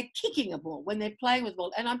is when they're kicking a ball, when they're playing with the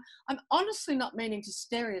ball. And I'm honestly not meaning to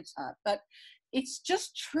stereotype, but it's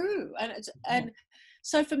just true. And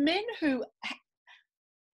so for men who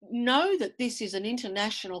know that this is an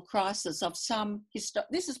international crisis of some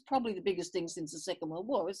this is probably the biggest thing since the Second World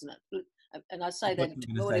War, isn't it? And I say that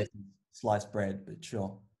to sliced bread, but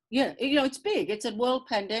sure. Yeah, it's big. It's a world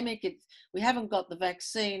pandemic. We haven't got the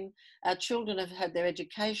vaccine. Our children have had their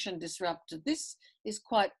education disrupted. This is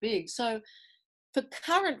quite big. So for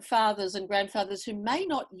current fathers and grandfathers who may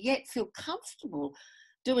not yet feel comfortable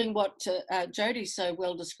doing what Jodie so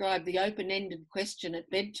well described, the open-ended question at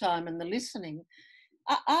bedtime and the listening,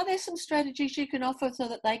 are there some strategies you can offer so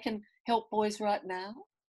that they can help boys right now?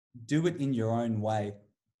 Do it in your own way.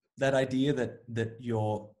 That idea that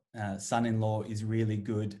your son-in-law is really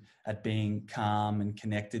good at being calm and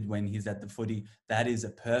connected when he's at the footy, that is a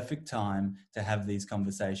perfect time to have these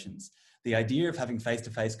conversations. The idea of having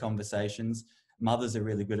face-to-face conversations, mothers are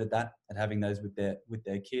really good at that, at having those with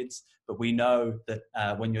their kids. But we know that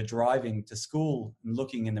when you're driving to school and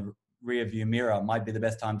looking in the rear view mirror might be the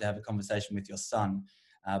best time to have a conversation with your son,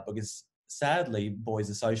 because sadly, boys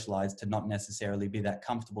are socialized to not necessarily be that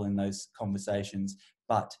comfortable in those conversations,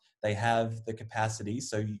 but they have the capacity.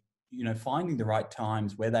 So, finding the right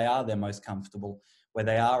times where they are their most comfortable, where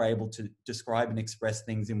they are able to describe and express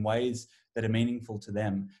things in ways that are meaningful to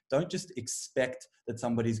them. Don't just expect that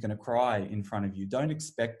somebody's going to cry in front of you. Don't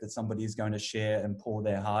expect that somebody is going to share and pour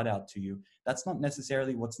their heart out to you. That's not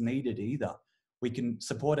necessarily what's needed either. We can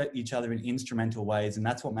support each other in instrumental ways, and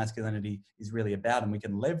that's what masculinity is really about. And we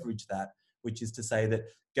can leverage that, which is to say that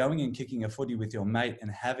going and kicking a footy with your mate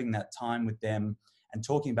and having that time with them and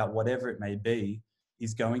talking about whatever it may be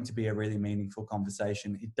is going to be a really meaningful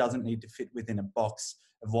conversation. It doesn't need to fit within a box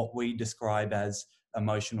of what we describe as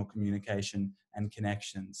emotional communication and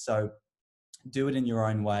connection. So do it in your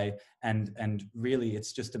own way. And really,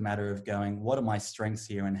 it's just a matter of going, what are my strengths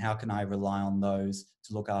here and how can I rely on those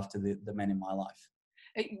to look after the men in my life?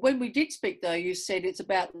 When we did speak, though, you said it's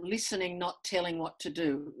about listening, not telling what to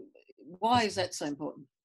do. Why is that so important?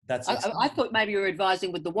 I thought maybe you were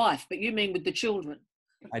advising with the wife, but you mean with the children.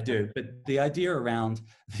 I do, but the idea around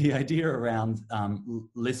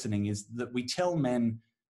listening is that we tell men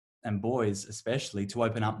and boys especially to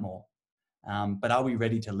open up more, but are we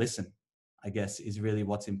ready to listen? I guess is really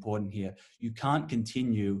what's important here. You can't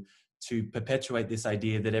continue to perpetuate this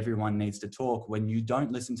idea that everyone needs to talk when you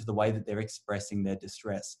don't listen to the way that they're expressing their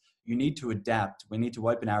distress. You need to adapt. We need to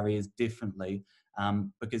open our ears differently,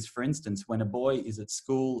 because, for instance, when a boy is at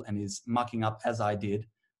school and is mucking up, as I did,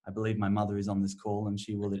 I believe my mother is on this call and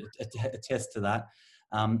she will attest to that.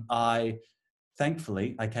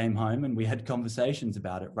 Thankfully, I came home and we had conversations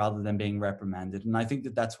about it rather than being reprimanded. And I think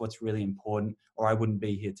that that's what's really important, or I wouldn't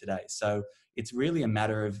be here today. So it's really a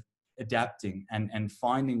matter of adapting and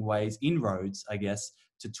finding ways, inroads, I guess,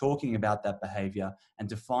 to talking about that behavior and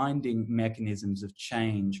to finding mechanisms of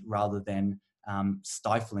change rather than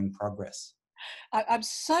stifling progress. I'm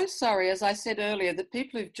so sorry, as I said earlier, that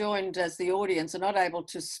people who've joined as the audience are not able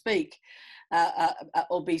to speak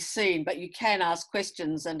or be seen, but you can ask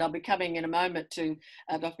questions, and I'll be coming in a moment to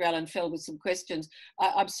Dr. Alan Feld with some questions.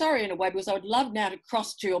 I'm sorry in a way, because I would love now to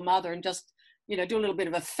cross to your mother and just, do a little bit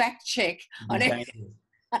of a fact check on everything.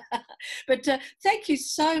 But thank you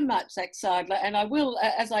so much, Zac Seidler. And I will,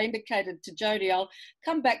 as I indicated to Jodie, I'll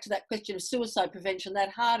come back to that question of suicide prevention,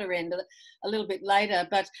 that harder end, a little bit later.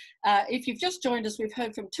 But if you've just joined us, we've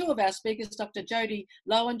heard from two of our speakers, Dr. Jodie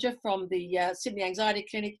Lowinger from the Sydney Anxiety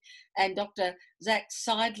Clinic and Dr. Zac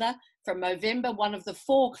Seidler from Movember, one of the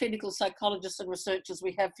 4 clinical psychologists and researchers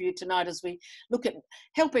we have for you tonight as we look at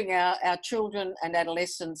helping our children and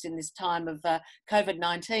adolescents in this time of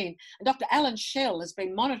COVID-19. And Dr. Alan Schell has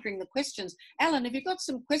been monitoring the questions. Alan, have you got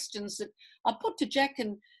some questions that I'll put to Jack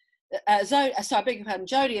and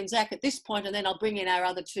Jodie and Zac at this point, and then I'll bring in our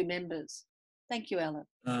other 2 members. Thank you, Alan.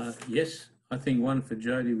 Yes, I think one for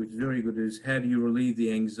Jodie, which is very good, is how do you relieve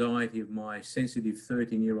the anxiety of my sensitive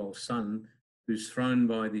 13-year-old son who's thrown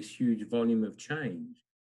by this huge volume of change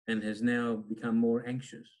and has now become more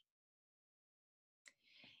anxious?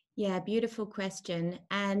 Yeah, beautiful question.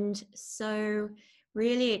 And so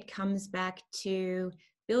really it comes back to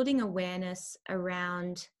building awareness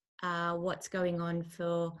around what's going on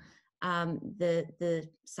for the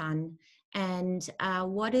son, and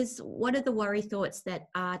what are the worry thoughts that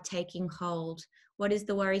are taking hold? What is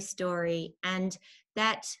the worry story? And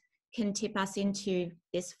that can tip us into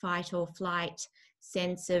this fight or flight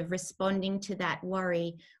sense of responding to that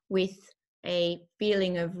worry with a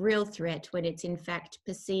feeling of real threat when it's in fact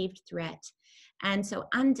perceived threat. And so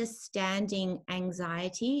understanding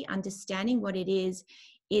anxiety, understanding what it is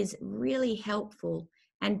really helpful.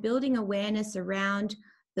 And building awareness around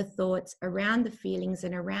the thoughts, around the feelings,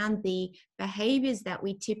 and around the behaviors that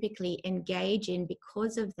we typically engage in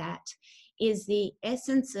because of that is the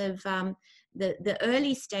essence of the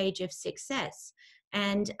early stage of success.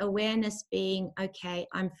 And awareness being, okay,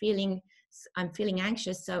 I'm feeling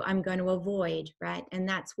anxious, so I'm going to avoid, right? And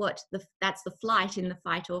that's the flight in the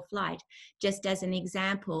fight or flight, just as an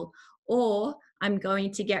example. Or I'm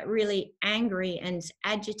going to get really angry and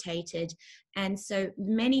agitated. And so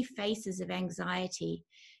many faces of anxiety,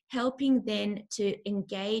 helping then to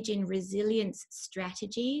engage in resilience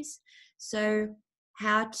strategies. So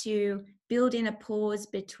how to build in a pause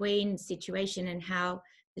between situation and how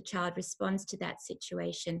the child responds to that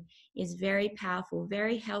situation is very powerful,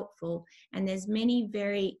 very helpful. And there's many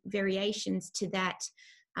variations to that,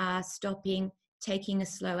 stopping, taking a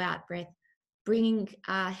slow out breath,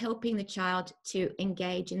 helping the child to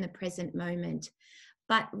engage in the present moment.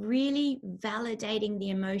 But really validating the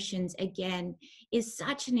emotions again is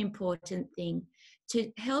such an important thing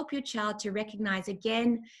to help your child to recognize,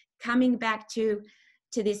 again, coming back to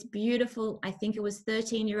this beautiful, I think it was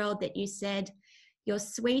 13-year-old that you said, your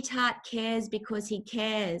sweetheart cares because he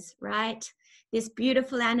cares, right? This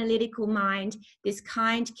beautiful analytical mind, this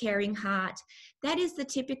kind, caring heart, that is the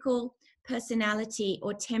typical personality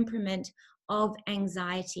or temperament of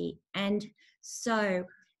anxiety. And so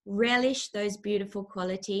relish those beautiful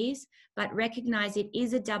qualities, but recognize it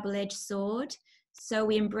is a double-edged sword. So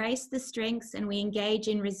we embrace the strengths and we engage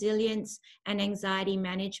in resilience and anxiety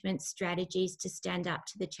management strategies to stand up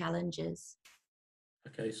to the challenges.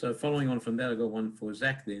 Okay, so following on from that, I've got one for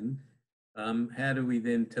Zac then. How do we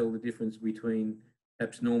then tell the difference between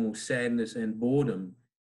perhaps normal sadness and boredom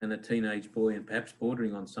and a teenage boy and perhaps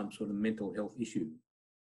bordering on some sort of mental health issue?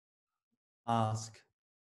 Ask.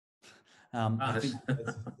 I think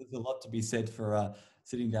there's a lot to be said for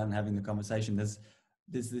sitting down and having the conversation. There's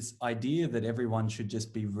this idea that everyone should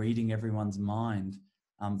just be reading everyone's mind,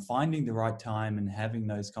 finding the right time and having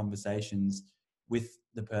those conversations with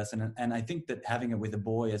the person. And I think that having it with a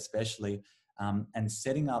boy especially, and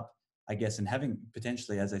setting up, I guess, and having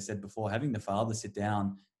potentially, as I said before, having the father sit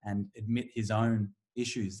down and admit his own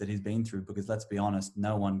issues that he's been through, because let's be honest,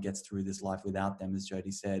 no one gets through this life without them, as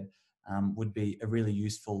Jodie said, would be a really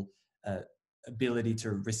useful ability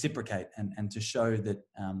to reciprocate and to show that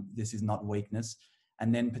this is not weakness.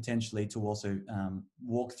 And then potentially to also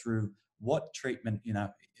walk through what treatment,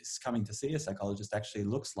 is coming to see a psychologist actually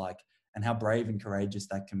looks like, and how brave and courageous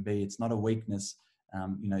that can be. It's not a weakness,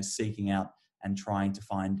 seeking out and trying to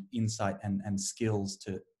find insight and skills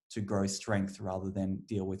to grow strength rather than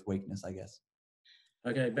deal with weakness, I guess.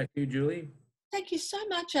 Okay, back to you, Julie. Thank you so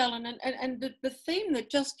much, Alan. And the theme that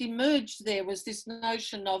just emerged there was this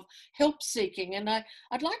notion of help seeking. And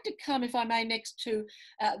I'd like to come, if I may, next to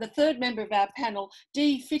the third member of our panel,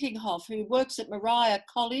 Dee Fittinghoff, who works at Moriah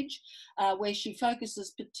College, where she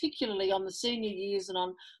focuses particularly on the senior years and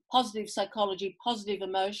on positive psychology, positive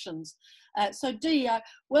emotions. So Dee,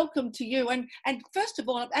 welcome to you. And first of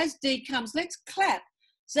all, as Dee comes, let's clap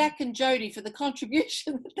Zac and Jodie for the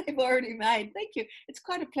contribution that they've already made. Thank you. It's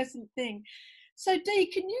quite a pleasant thing. So Dee,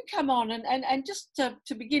 can you come on and just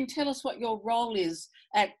to begin, tell us what your role is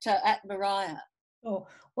at Moriah? Sure.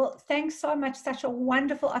 Well, thanks so much. Such a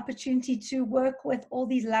wonderful opportunity to work with all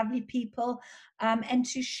these lovely people and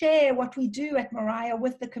to share what we do at Moriah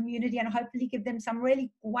with the community and hopefully give them some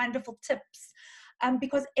really wonderful tips.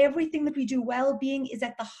 Because everything that we do, well-being is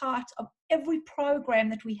at the heart of every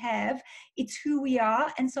program that we have. It's who we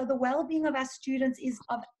are. And so the well-being of our students is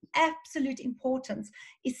of absolute importance,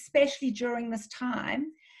 especially during this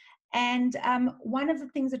time. And one of the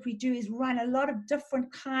things that we do is run a lot of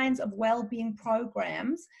different kinds of well-being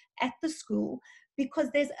programs at the school,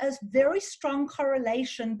 because there's a very strong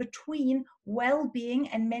correlation between well-being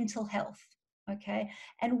and mental health. Okay,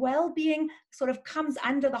 and well-being sort of comes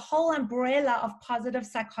under the whole umbrella of positive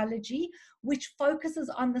psychology, which focuses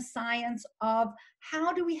on the science of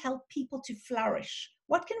how do we help people to flourish?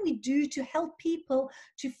 What can we do to help people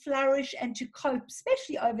to flourish and to cope,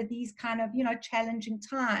 especially over these kind of, challenging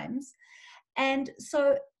times? And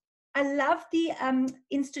so I love the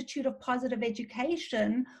Institute of Positive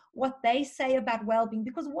Education, what they say about well-being,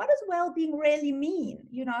 because what does well-being really mean,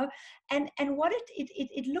 you know? And what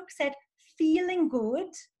it looks at feeling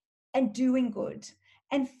good and doing good.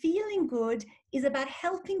 And feeling good is about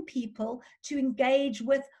helping people to engage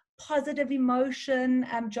with positive emotion.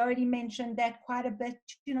 Jodie mentioned that quite a bit,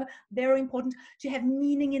 you know, very important to have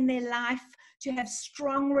meaning in their life, to have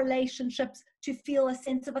strong relationships, to feel a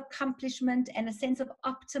sense of accomplishment and a sense of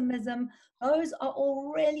optimism. Those are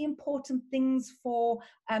all really important things for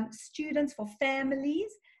students, for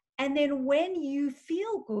families. And then when you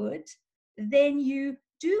feel good, then you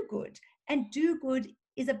do good. And do good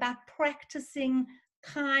is about practicing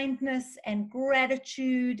kindness and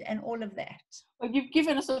gratitude and all of that. Well, you've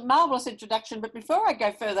given us a marvellous introduction, but before I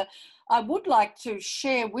go further, I would like to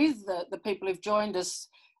share with the people who've joined us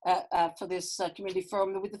for this community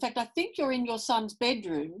forum with the fact I think you're in your son's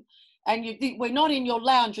bedroom, and we're not in your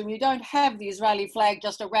lounge room. You don't have the Israeli flag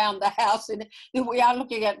just around the house, and we are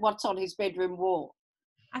looking at what's on his bedroom wall.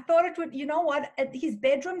 I thought it would, you know what, his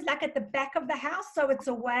bedroom's like at the back of the house, so it's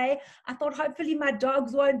away. I thought hopefully my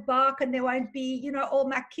dogs won't bark and there won't be, you know, all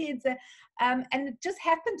my kids. And it just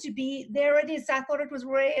happened to be, there it is. I thought it was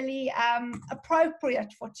really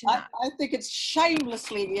appropriate for tonight. I think it's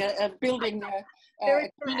shamelessly building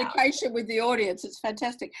communication with the audience. It's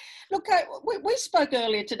fantastic. Look, we spoke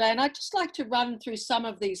earlier today, and I'd just like to run through some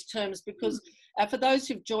of these terms because for those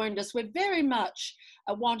who've joined us, we're very much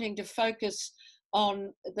wanting to focus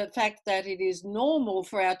on the fact that it is normal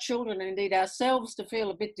for our children and indeed ourselves to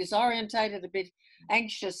feel a bit disorientated, a bit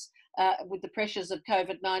anxious with the pressures of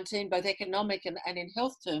COVID-19, both economic and in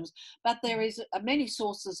health terms. But there is many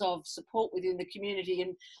sources of support within the community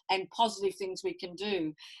and positive things we can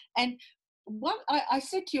do. And I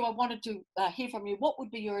said to you, I wanted to hear from you, what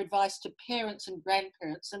would be your advice to parents and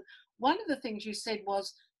grandparents? And one of the things you said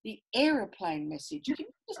was the aeroplane message. Can you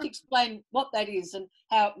just explain what that is and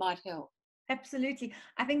how it might help? Absolutely.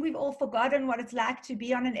 I think we've all forgotten what it's like to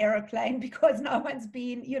be on an aeroplane because no one's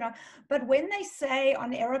been, you know, but when they say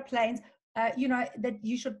on aeroplanes, you know, that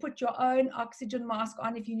you should put your own oxygen mask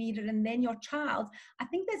on if you need it, and then your child, I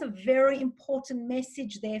think there's a very important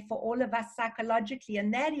message there for all of us psychologically,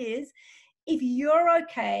 and that is, if you're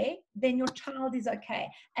okay, then your child is okay.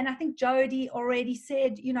 And I think Jodie already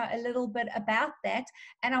said, you know, a little bit about that,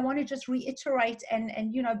 and I want to just reiterate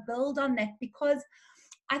and you know, build on that, because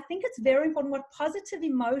I think it's very important what positive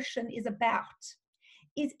emotion is about.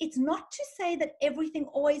 It's not to say that everything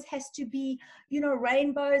always has to be, you know,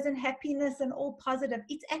 rainbows and happiness and all positive.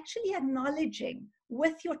 It's actually acknowledging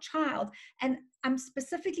with your child. And I'm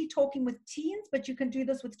specifically talking with teens, but you can do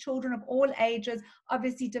this with children of all ages,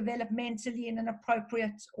 obviously developmentally in an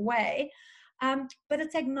appropriate way. But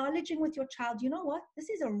it's acknowledging with your child, you know what, this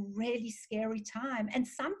is a really scary time. And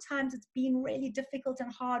sometimes it's been really difficult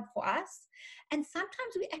and hard for us. And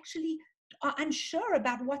sometimes we actually are unsure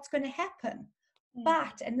about what's going to happen.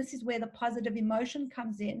 But, and this is where the positive emotion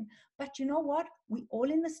comes in, but you know what, we're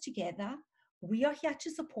all in this together. We are here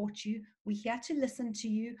to support you. We're here to listen to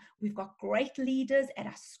you. We've got great leaders at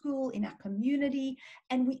our school, in our community,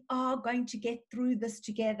 and we are going to get through this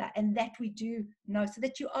together. And that we do know, so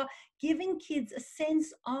that you are giving kids a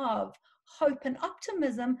sense of hope and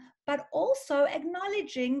optimism, but also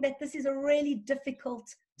acknowledging that this is a really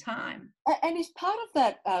difficult time. And is part of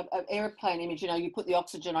that airplane image, you know, you put the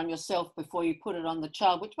oxygen on yourself before you put it on the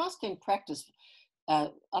child, which must in practice, I've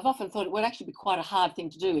often thought it would actually be quite a hard thing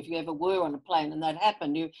to do if you ever were on a plane and that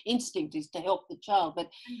happened. Your instinct is to help the child. But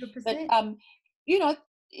you know,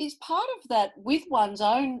 is part of that with one's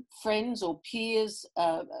own friends or peers,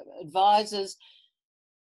 advisors,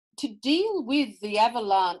 to deal with the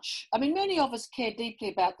avalanche. I mean, many of us care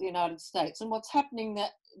deeply about the United States, and what's happening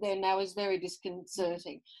there now is very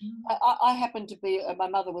disconcerting. I happen to be, my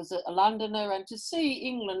mother was a Londoner, and to see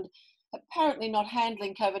England apparently not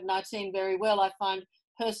handling COVID-19 very well, I find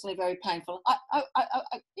personally very painful.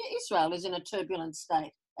 Israel is in a turbulent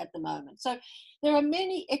state at the moment. So there are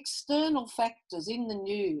many external factors in the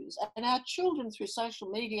news, and our children through social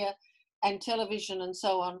media and television and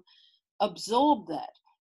so on absorb that.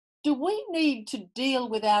 Do we need to deal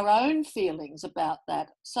with our own feelings about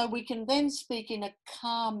that so we can then speak in a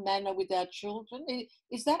calm manner with our children?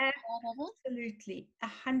 Is that part of it? Absolutely,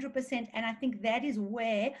 100%. And I think that is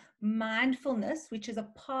where mindfulness, which is a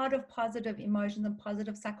part of positive emotions and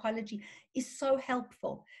positive psychology, is so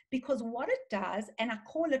helpful. Because what it does, and I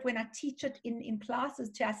call it, when I teach it in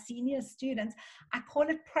classes to our senior students, I call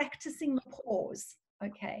it practicing the pause.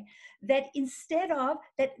 Okay, that instead of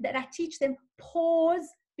that I teach them, pause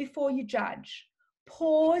before you judge,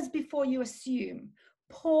 pause before you assume,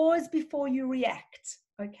 pause before you react.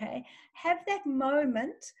 okay? Have that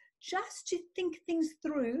moment just to think things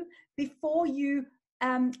through before you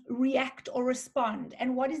react or respond.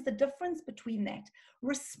 And what is the difference between that?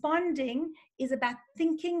 Responding is about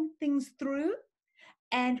thinking things through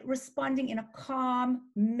and responding in a calm,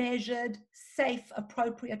 measured, safe,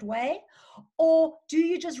 appropriate way? Or do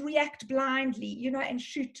you just react blindly, you know, and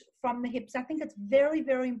shoot from the hips? I think it's very,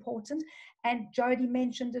 very important. And Jodie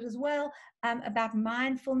mentioned it as well, about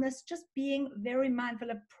mindfulness, just being very mindful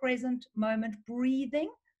of present moment breathing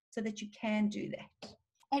so that you can do that.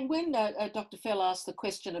 And when Dr. Fell asked the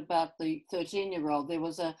question about the 13-year-old, there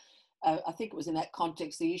was I think it was in that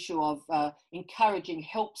context, the issue of encouraging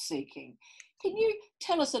help seeking. Can you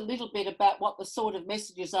tell us a little bit about what the sort of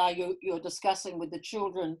messages are you're discussing with the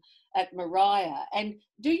children at Moriah? And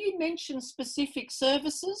do you mention specific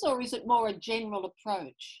services, or is it more a general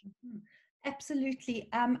approach? Mm-hmm. Absolutely.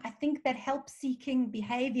 I think that help-seeking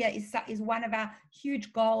behavior is one of our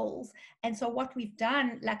huge goals. And so what we've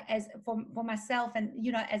done, like as for myself and,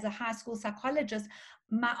 you know, as a high school psychologist,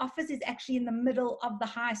 my office is actually in the middle of the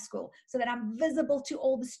high school so that I'm visible to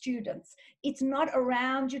all the students. It's not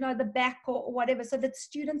around, you know, the back or whatever, so that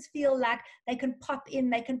students feel like they can pop in,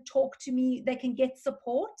 they can talk to me, they can get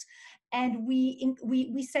support. And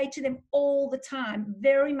we say to them all the time,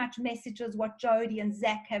 very much messages what Jodie and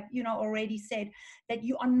Zac have, you know, already said, that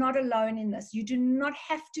you are not alone in this. You do not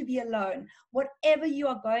have to be alone. Whatever you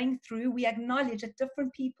are going through, we acknowledge that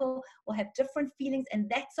different people will have different feelings, and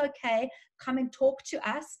that's okay. Come and talk to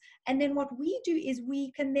us. And then what we do is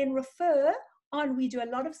we can then refer on. We do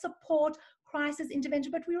a lot of support, crisis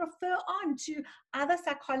intervention, but we refer on to other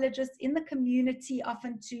psychologists in the community,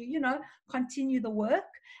 often to, you know, continue the work.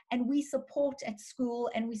 And we support at school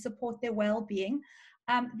and we support their well-being.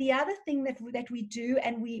 The other thing that we do,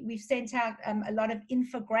 and we've sent out a lot of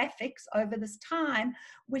infographics over this time,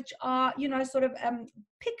 which are, you know, sort of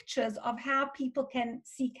pictures of how people can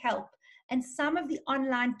seek help. And some of the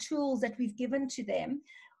online tools that we've given to them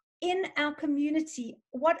in our community,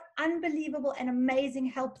 what unbelievable and amazing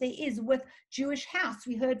help there is with Jewish House.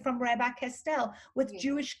 We heard from Rabbi Castell with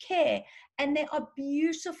Jewish Care. And there are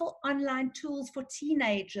beautiful online tools for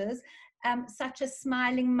teenagers, such as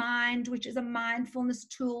Smiling Mind, which is a mindfulness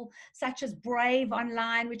tool, such as Brave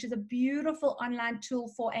Online, which is a beautiful online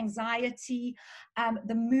tool for anxiety,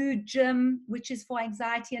 the Mood Gym, which is for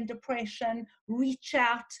anxiety and depression, Reach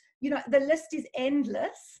Out. You know, the list is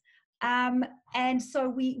endless. And so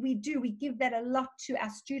we give that a lot to our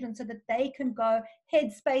students so that they can go.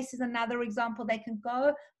 Headspace is another example. They can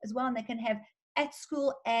go as well, and they can have at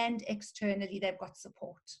school and externally, they've got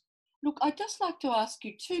support. Look, I'd just like to ask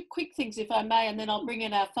you two quick things, if I may, and then I'll bring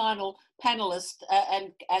in our final panelist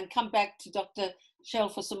and come back to Dr. Schell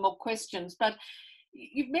for some more questions. But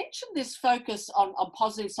you've mentioned this focus on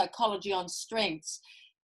positive psychology, on strengths.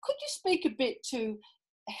 Could you speak a bit to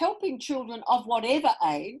helping children of whatever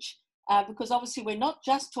age, because obviously we're not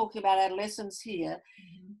just talking about adolescents here,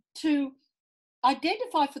 to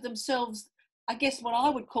identify for themselves, I guess, what I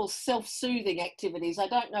would call self-soothing activities. I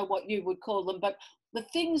don't know what you would call them, but the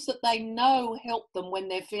things that they know help them when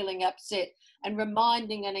they're feeling upset, and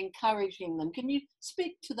reminding and encouraging them. Can you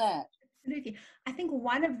speak to that? Absolutely. I think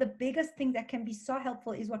one of the biggest things that can be so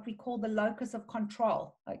helpful is what we call the locus of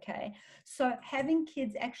control, okay? So having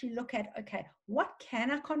kids actually look at, okay, what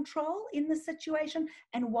can I control in this situation,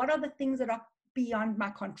 and what are the things that are beyond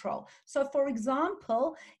my control? So for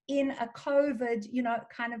example, in a COVID, you know,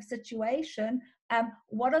 kind of situation,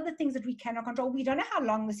 what are the things that we cannot control? We don't know how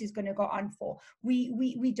long this is going to go on for. We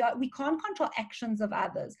can't control actions of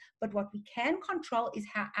others, but what we can control is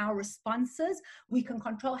how our responses. We can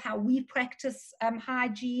control how we practice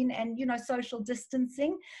hygiene and, you know, social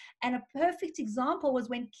distancing. And a perfect example was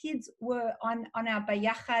when kids were on our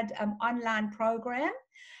Bayachad online program.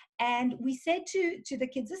 And we said to the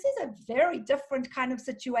kids, this is a very different kind of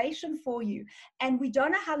situation for you. And we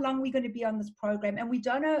don't know how long we're going to be on this program. And we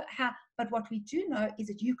don't know how, but what we do know is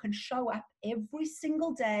that you can show up every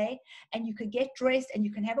single day, and you can get dressed, and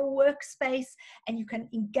you can have a workspace, and you can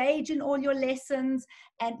engage in all your lessons.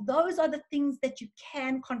 And those are the things that you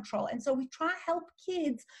can control. And so we try to help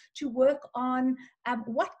kids to work on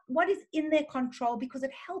what is in their control, because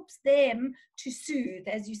it helps them to soothe,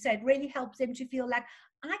 as you said, really helps them to feel like,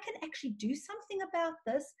 I can actually do something about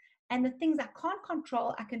this, and the things I can't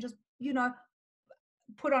control, I can just, you know,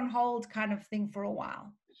 put on hold kind of thing for a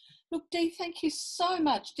while. Look, Dee, thank you so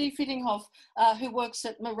much. Dee Fittinghoff, who works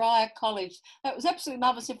at Moriah College. It was absolutely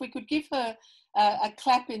marvellous. If we could give her a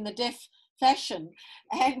clap in the deaf fashion.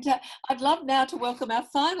 And I'd love now to welcome our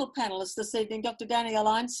final panellist this evening, Dr. Danielle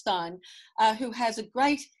Einstein, who has a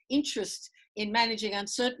great interest in managing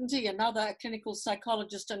uncertainty, another clinical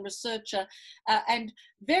psychologist and researcher, and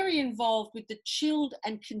very involved with the Chilled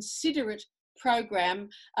and Considerate program,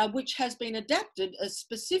 which has been adapted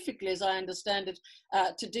specifically, as I understand it,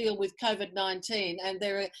 to deal with COVID-19. And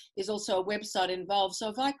there is also a website involved. So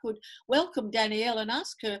if I could welcome Danielle and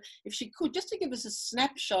ask her if she could, just to give us a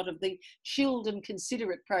snapshot of the Chilled and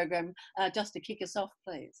Considerate program, just to kick us off,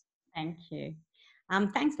 please. Thank you.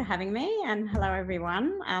 Thanks for having me, and hello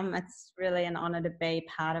everyone. It's really an honour to be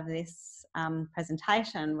part of this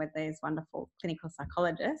presentation with these wonderful clinical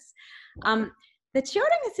psychologists. The Chilled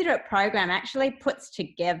and Considerate program actually puts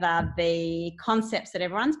together the concepts that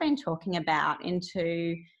everyone's been talking about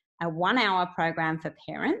into a 1-hour program for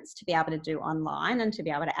parents to be able to do online and to be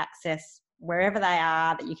able to access wherever they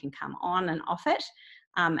are, that you can come on and off it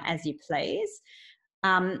as you please.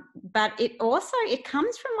 But it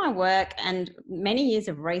comes from my work and many years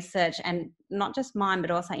of research, and not just mine,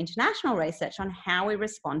 but also international research on how we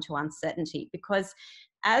respond to uncertainty. Because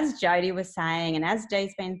as Jodie was saying, and as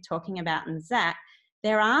Dee's been talking about, and Zac,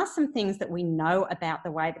 there are some things that we know about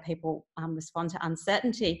the way that people respond to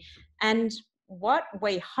uncertainty. And what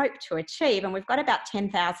we hope to achieve, and we've got about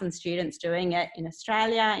 10,000 students doing it in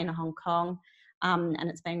Australia, in Hong Kong, and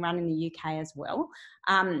it's being run in the UK as well.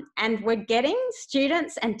 And we're getting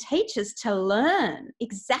students and teachers to learn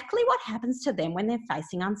exactly what happens to them when they're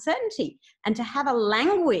facing uncertainty, and to have a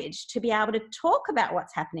language to be able to talk about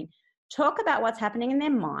what's happening, talk about what's happening in their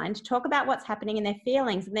mind, talk about what's happening in their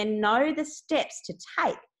feelings, and then know the steps to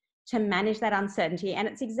take to manage that uncertainty. And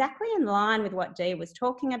it's exactly in line with what Dee was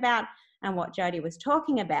talking about and what Jodie was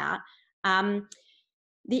talking about.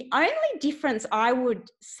 The only difference I would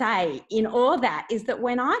say in all that is that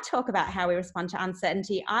when I talk about how we respond to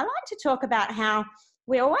uncertainty, I like to talk about how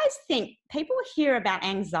we always think, people hear about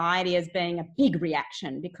anxiety as being a big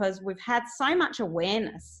reaction because we've had so much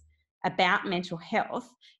awareness about mental health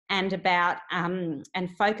and about and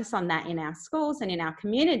focus on that in our schools and in our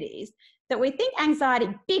communities, that we think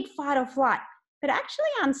anxiety, big fight or flight. But actually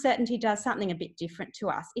uncertainty does something a bit different to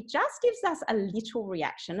us. It just gives us a little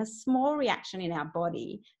reaction, a small reaction in our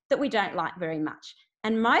body that we don't like very much.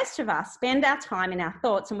 And most of us spend our time in our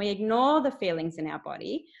thoughts and we ignore the feelings in our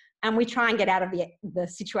body, and we try and get out of the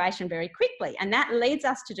situation very quickly. And that leads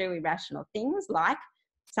us to do irrational things like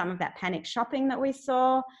some of that panic shopping that we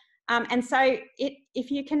saw. And so if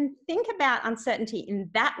you can think about uncertainty in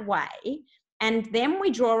that way, and then we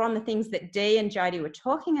draw on the things that Dee and Jodie were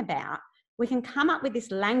talking about, we can come up with this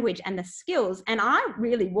language and the skills. And I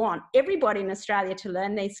really want everybody in Australia to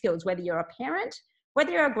learn these skills, whether you're a parent, whether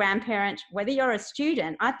you're a grandparent, whether you're a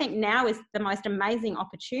student. I think now is the most amazing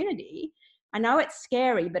opportunity. I know it's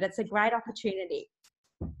scary, but it's a great opportunity.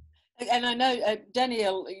 And I know,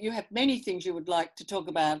 Danielle, you have many things you would like to talk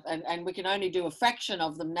about, and we can only do a fraction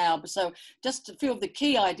of them now. So just a few of the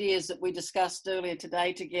key ideas that we discussed earlier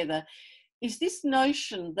today together is this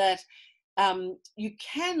notion that you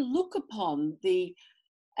can look upon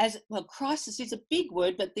crisis is a big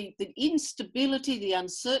word, but the instability, the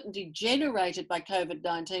uncertainty generated by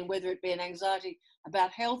COVID-19, whether it be an anxiety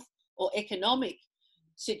about health or economic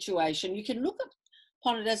situation, you can look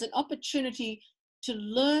upon it as an opportunity to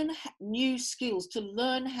learn new skills, to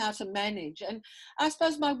learn how to manage. And I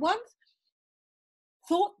suppose my one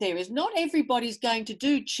thought there is, not everybody's going to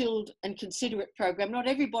do Chilled and Considerate program. Not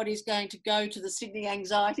everybody's going to go to the Sydney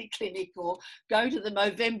Anxiety Clinic or go to the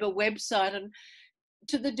Movember website, and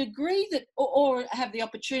to the degree that, or have the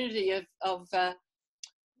opportunity of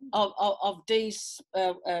Dee's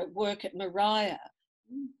work at Moriah.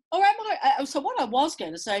 Or so what I was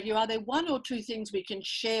going to say to you, are there one or two things we can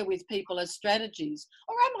share with people as strategies?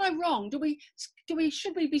 Or am I wrong?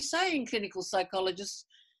 Should we be saying, clinical psychologists,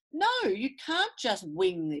 no, you can't just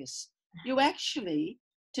wing this. You actually,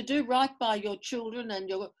 to do right by your children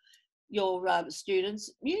and your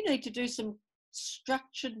students, you need to do some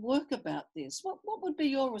structured work about this. What would be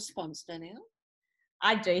your response, Danielle?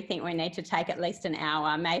 I do think we need to take at least an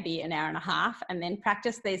hour, maybe an hour and a half, and then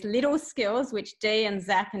practice these little skills, which Dee and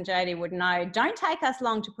Zac and Jodie would know don't take us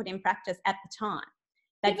long to put in practice at the time.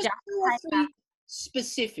 They just take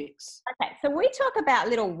specifics. Okay, so we talk about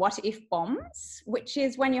little what-if bombs, which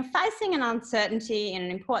is when you're facing an uncertainty in an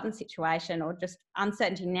important situation, or just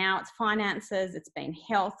uncertainty now, it's finances, it's been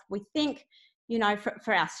health. We think,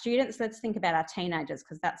 for our students, let's think about our teenagers,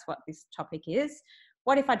 because that's what this topic is.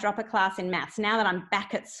 What if I drop a class in maths now that I'm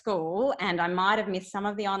back at school and I might have missed some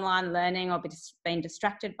of the online learning or been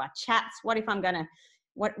distracted by chats? What if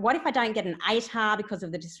what if I don't get an ATAR because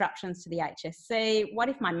of the disruptions to the HSC? What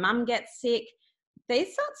if my mum gets sick?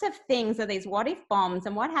 These sorts of things are these what if bombs.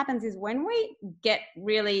 And what happens is when we get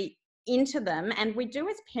really into them, and we do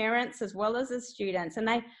as parents as well as students, and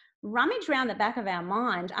they rummage around the back of our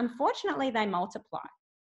mind, unfortunately they multiply.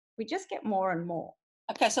 We just get more and more.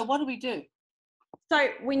 Okay, so what do we do? So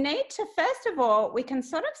we need to, first of all, we can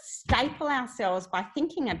sort of staple ourselves by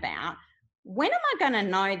thinking about, when am I going to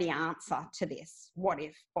know the answer to this what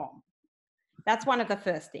if bomb? That's one of the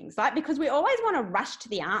first things, right? Because we always want to rush to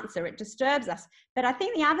the answer. It disturbs us. But I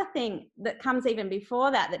think the other thing that comes even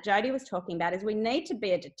before that Jodie was talking about is we need to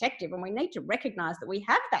be a detective, and we need to recognise that we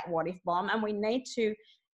have that what if bomb, and we need to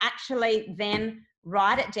actually then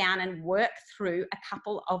write it down and work through a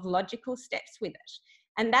couple of logical steps with it.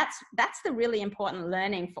 And that's the really important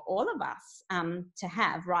learning for all of us to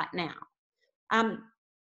have right now.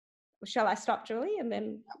 Shall I stop, Julie? And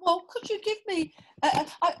then, well, could you give me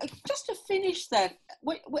just to finish that?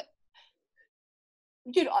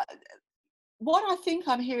 You know, what I think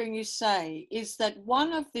I'm hearing you say is that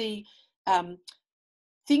one of the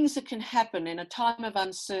things that can happen in a time of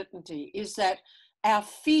uncertainty is that our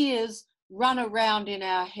fears run around in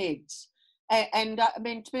our heads. And I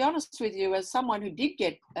mean, to be honest with you, as someone who did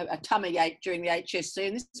get a tummy ache during the HSC,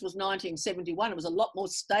 and this was 1971, it was a lot more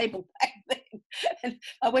stable back then. And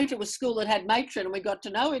I went to a school that had matron and we got to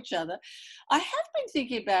know each other. I have been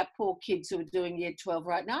thinking about poor kids who are doing year 12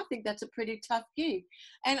 right now. I think that's a pretty tough gig.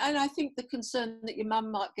 And I think the concern that your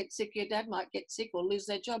mum might get sick, your dad might get sick or lose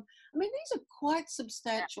their job. I mean, these are quite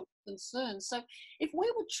substantial concerns. So if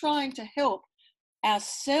we were trying to help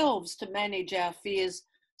ourselves to manage our fears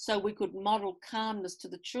so we could model calmness to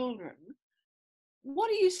the children,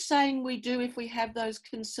 what are you saying we do if we have those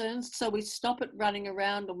concerns, so we stop it running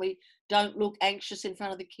around and we don't look anxious in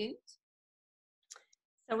front of the kids?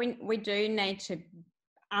 So we do need to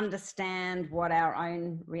understand what our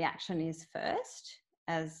own reaction is first,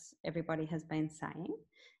 as everybody has been saying.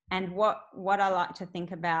 And what I like to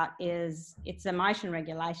think about is it's emotion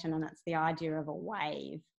regulation, and it's the idea of a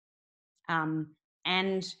wave. And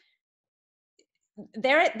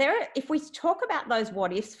if we talk about those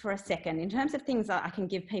what ifs for a second, in terms of things that I can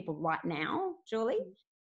give people right now, Julie,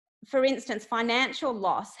 for instance, financial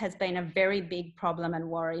loss has been a very big problem and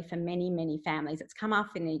worry for many, many families. It's come up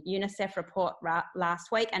in the UNICEF report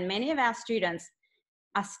last week, and many of our students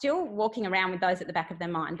are still walking around with those at the back of their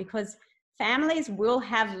mind, because families will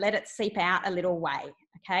have let it seep out a little way,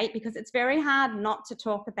 okay? Because it's very hard not to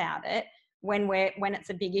talk about it when it's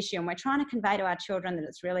a big issue, and we're trying to convey to our children that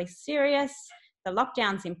it's really serious. The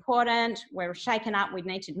lockdown's important, we're shaken up, we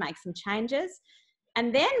need to make some changes.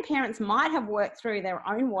 And then parents might have worked through their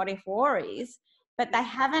own what if worries, but they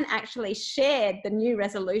haven't actually shared the new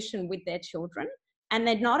resolution with their children. And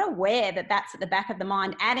they're not aware that that's at the back of the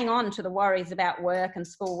mind, adding on to the worries about work and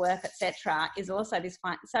schoolwork, etc., is also this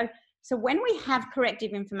fine. So when we have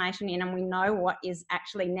corrective information in and we know what is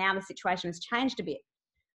actually, now the situation has changed a bit,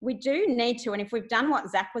 we do need to, and if we've done what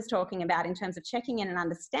Zac was talking about in terms of checking in and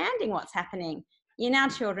understanding what's happening in our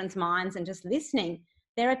children's minds and just listening,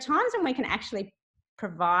 there are times when we can actually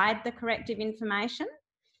provide the corrective information.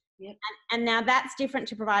 Yep. And now that's different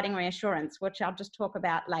to providing reassurance, which I'll just talk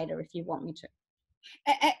about later if you want me to.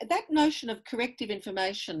 That notion of corrective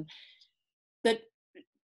information, that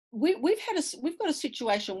we've got a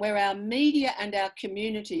situation where our media and our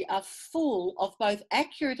community are full of both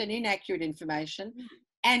accurate and inaccurate information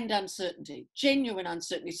and uncertainty, genuine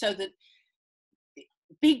uncertainty, so that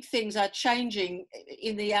big things are changing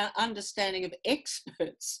in the understanding of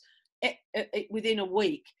experts within a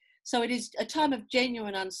week. So it is a time of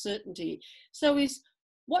genuine uncertainty. So is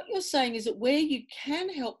what you're saying is that where you can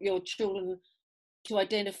help your children to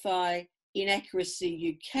identify inaccuracy,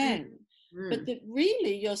 you can, but that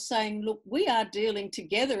really you're saying, look, we are dealing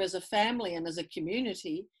together as a family and as a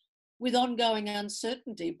community with ongoing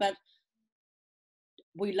uncertainty, but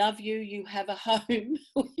we love you, you have a home,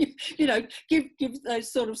 you know, give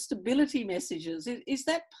those sort of stability messages. Is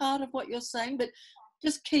that part of what you're saying? But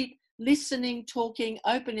just keep listening, talking,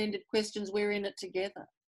 open-ended questions, we're in it together.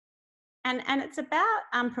 And it's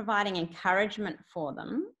about providing encouragement for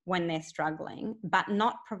them when they're struggling, but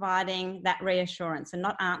not providing that reassurance and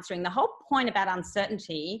not answering. The whole point about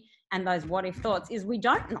uncertainty and those what if thoughts is we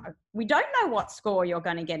don't know. We don't know what score you're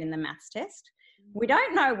going to get in the maths test. We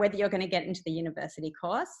don't know whether you're going to get into the university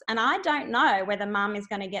course. And I don't know whether mum is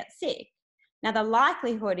going to get sick. Now, the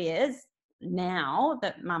likelihood is now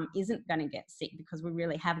that mum isn't going to get sick because we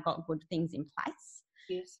really have got good things in place.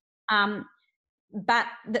 Yes. But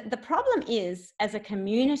the problem is, as a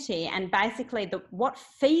community, and basically what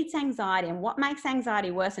feeds anxiety and what makes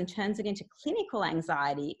anxiety worse and turns it into clinical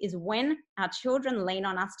anxiety is when our children lean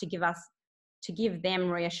on us to give them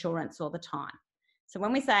reassurance all the time. So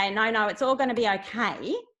when we say, no, it's all going to be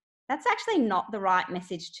okay, that's actually not the right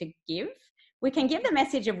message to give. We can give the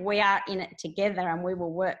message of we are in it together and we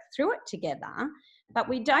will work through it together, but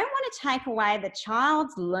we don't want to take away the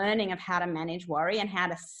child's learning of how to manage worry and how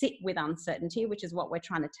to sit with uncertainty, which is what we're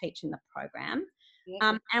trying to teach in the program.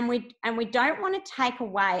 Yeah. And we don't want to take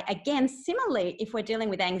away, again, similarly, if we're dealing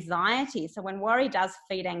with anxiety. So when worry does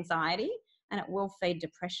feed anxiety, and it will feed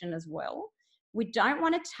depression as well, we don't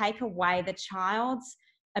want to take away the child's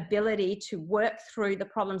ability to work through the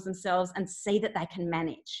problems themselves and see that they can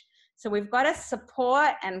manage. So we've got to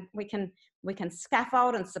support, and we can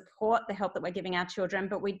scaffold and support the help that we're giving our children,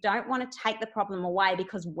 but we don't want to take the problem away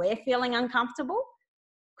because we're feeling uncomfortable,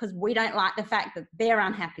 because we don't like the fact that they're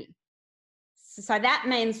unhappy. So that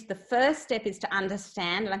means the first step is to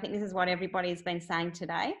understand, and I think this is what everybody's been saying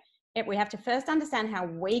today, we have to first understand how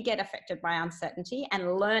we get affected by uncertainty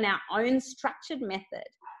and learn our own structured method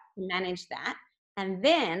to manage that. And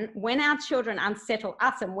then when our children unsettle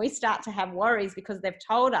us and we start to have worries because they've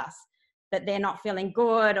told us that they're not feeling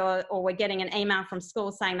good, or we're getting an email from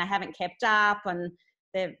school saying they haven't kept up and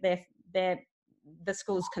the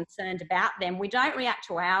school's concerned about them, we don't react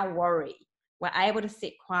to our worry. We're able to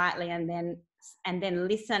sit quietly and then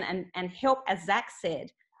listen and help, as Zac said,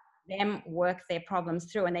 them work their problems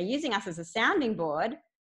through. And they're using us as a sounding board,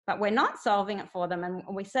 but we're not solving it for them, and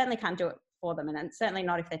we certainly can't do it for them, and certainly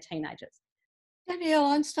not if they're teenagers. Danielle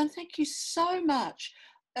Einstein, thank you so much.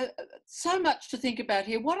 So much to think about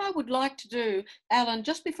here. What I would like to do, Alan,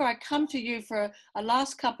 just before I come to you for a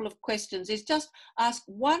last couple of questions, is just ask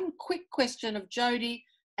one quick question of Jodie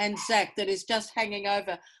and Zac that is just hanging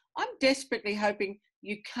over. I'm desperately hoping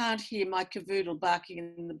you can't hear my cavoodle barking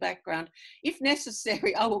in the background. If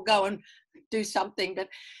necessary, I will go and do something. But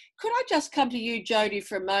could I just come to you, Jodie,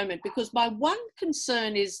 for a moment? Because my one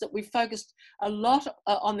concern is that we focused a lot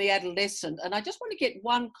on the adolescent. And I just want to get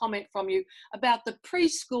one comment from you about the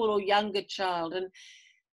preschool or younger child. And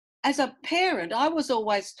as a parent, I was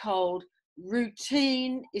always told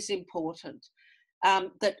routine is important,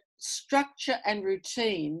 that structure and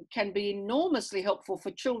routine can be enormously helpful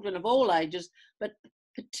for children of all ages, but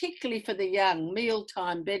particularly for the young,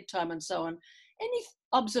 mealtime, bedtime, and so on. Any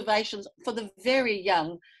observations for the very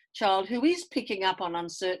young child who is picking up on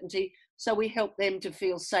uncertainty, so we help them to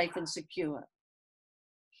feel safe and secure?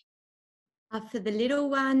 For the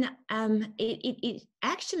little one, it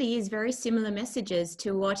actually is very similar messages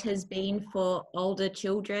to what has been for older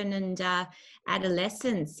children and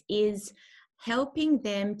adolescents, is helping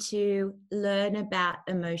them to learn about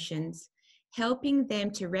emotions, helping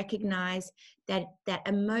them to recognize that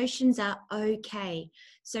emotions are okay.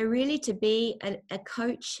 So really to be a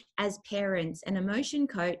coach as parents, an emotion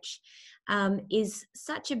coach, is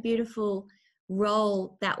such a beautiful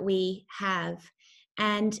role that we have.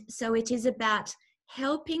 And so it is about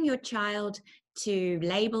helping your child to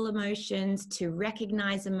label emotions, to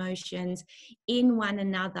recognize emotions in one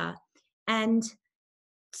another. And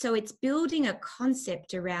so it's building a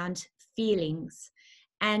concept around feelings.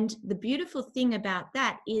 And the beautiful thing about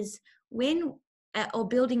that is or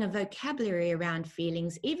building a vocabulary around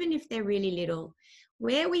feelings, even if they're really little,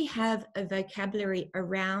 where we have a vocabulary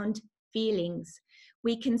around feelings,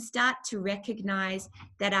 we can start to recognize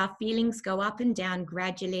that our feelings go up and down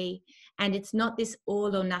gradually, and it's not this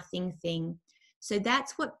all or nothing thing. So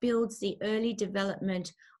that's what builds the early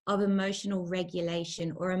development of emotional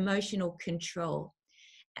regulation or emotional control.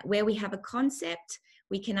 Where we have a concept,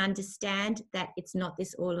 we can understand that it's not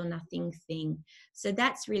this all or nothing thing. So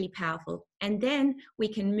that's really powerful. And then we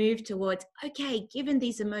can move towards, okay, given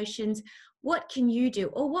these emotions, what can you do,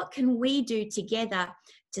 or what can we do together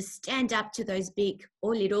to stand up to those big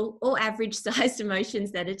or little or average sized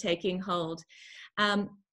emotions that are taking hold? And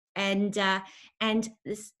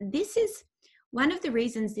this is one of the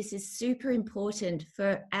reasons this is super important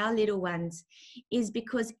for our little ones, is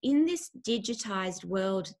because in this digitized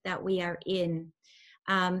world that we are in,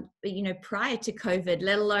 prior to COVID,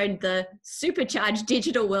 let alone the supercharged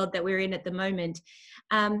digital world that we're in at the moment,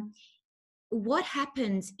 what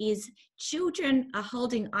happens is children are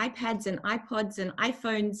holding iPads and iPods and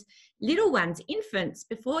iPhones, little ones, infants,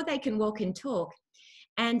 before they can walk and talk.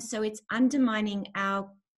 And so it's undermining our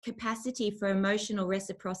capacity for emotional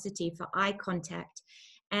reciprocity, for eye contact.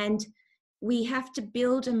 And we have to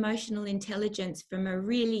build emotional intelligence from a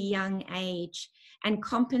really young age and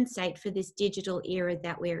compensate for this digital era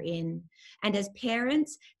that we're in. And as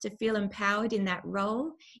parents, to feel empowered in that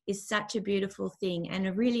role is such a beautiful thing, and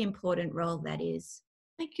a really important role that is.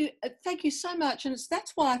 Thank you. Thank you so much. And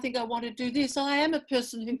that's why I think I want to do this. I am a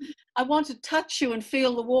person who, I want to touch you and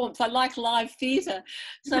feel the warmth. I like live theatre.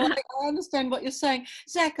 So I understand what you're saying.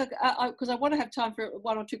 Zac, because I want to have time for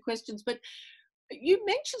one or two questions, but you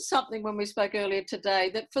mentioned something when we spoke earlier today,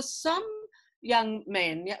 that for some young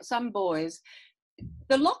men, some boys,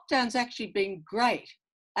 the lockdown's actually been great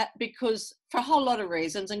because for a whole lot of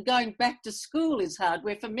reasons, and going back to school is hard,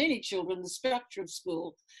 where for many children, the structure of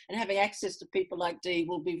school and having access to people like Dee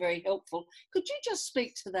will be very helpful. Could you just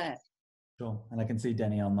speak to that? Sure, and I can see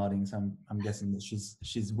Danielle nodding, so I'm guessing that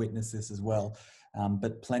she's witnessed this as well.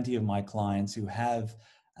 But plenty of my clients who have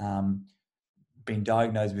been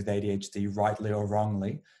diagnosed with ADHD, rightly or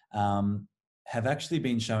wrongly, have actually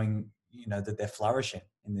been showing, that they're flourishing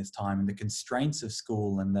in this time, and the constraints of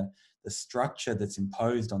school and the structure that's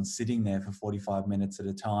imposed on sitting there for 45 minutes at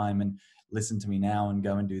a time and listen to me now and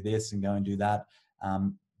go and do this and go and do that.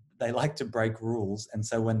 They like to break rules, and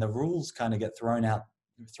so when the rules kind of get thrown out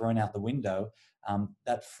the window,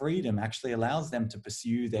 that freedom actually allows them to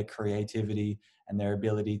pursue their creativity, and their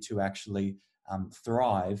ability to actually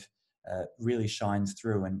thrive really shines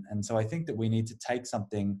through. And so I think that we need to take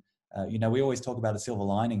something, we always talk about a silver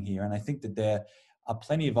lining here, and I think that there are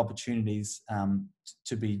plenty of opportunities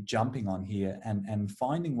to be jumping on here and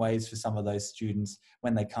finding ways for some of those students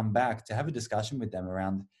when they come back to have a discussion with them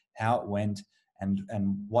around how it went and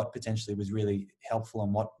what potentially was really helpful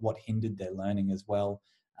and what hindered their learning as well.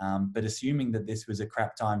 But assuming that this was a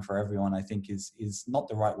crap time for everyone, I think is not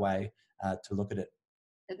the right way to look at it.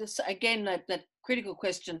 This, again, that critical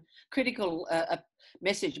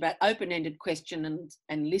message about open-ended question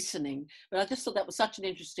and listening. But I just thought that was such an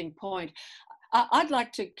interesting point. I'd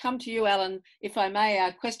like to come to you, Alan, if I may,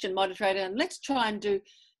 our question moderator, and let's try and do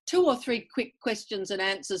 2 or 3 quick questions and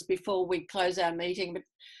answers before we close our meeting. But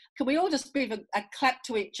can we all just give a clap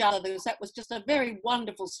to each other, because that was just a very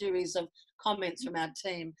wonderful series of comments from our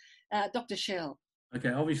team. Dr. Schell.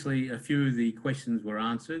 Okay, obviously a few of the questions were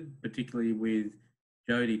answered, particularly with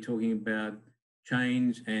Jodie talking about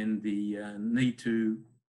change and the need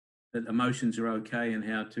that emotions are okay and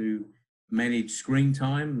how to manage screen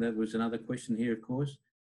time. That was another question here, of course.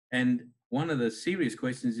 And one of the serious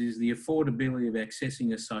questions is the affordability of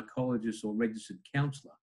accessing a psychologist or registered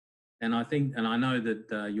counsellor. And I think, and I know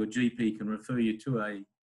that your GP can refer you to a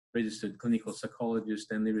registered clinical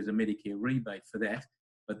psychologist, and there is a Medicare rebate for that.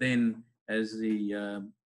 But then, as it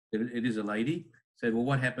is a lady, said, well,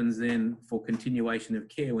 what happens then for continuation of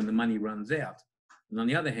care when the money runs out? And on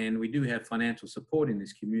the other hand, we do have financial support in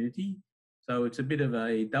this community. So it's a bit of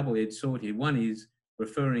a double-edged sword here. One is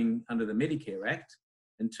referring under the Medicare Act,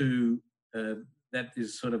 and 2, that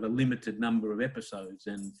is sort of a limited number of episodes.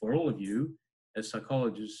 And for all of you, as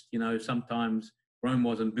psychologists, sometimes Rome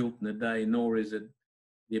wasn't built in a day, nor is it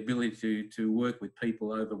the ability to work with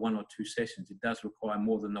people over 1 or 2 sessions. It does require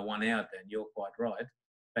more than the 1 hour, Dan. You're quite right.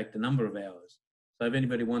 In fact, a number of hours. So if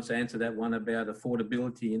anybody wants to answer that one about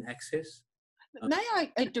affordability and access. May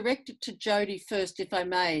I direct it to Jodie first, if I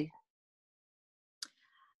may?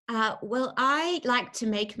 Well, I like to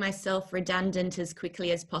make myself redundant as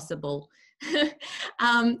quickly as possible.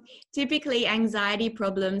 Typically, anxiety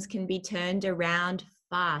problems can be turned around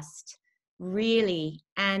fast, really.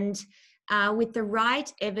 And with the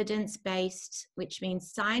right evidence-based, which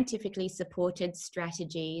means scientifically supported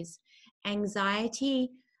strategies,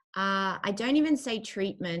 anxiety, I don't even say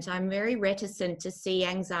treatment. I'm very reticent to see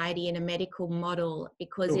anxiety in a medical model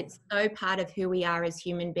because it's so part of who we are as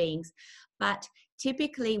human beings. But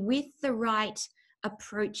typically with the right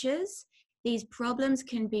approaches, these problems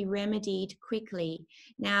can be remedied quickly.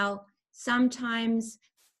 Now, sometimes,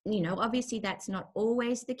 obviously that's not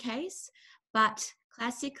always the case, but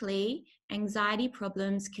classically, anxiety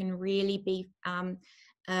problems can really be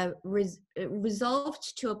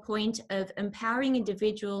resolved to a point of empowering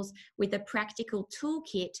individuals with a practical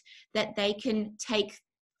toolkit that they can take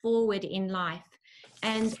forward in life.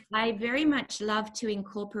 And I very much love to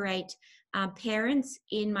incorporate parents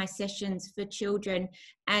in my sessions for children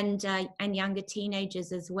and younger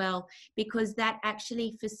teenagers as well, because that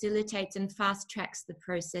actually facilitates and fast tracks the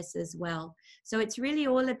process as well. So it's really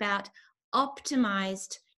all about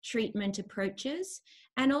optimized treatment approaches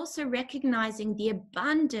and also recognizing the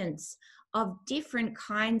abundance of different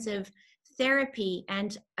kinds of therapy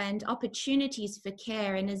and opportunities for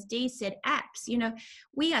care. And as Dee said, apps,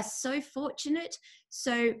 we are so fortunate.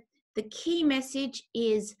 So the key message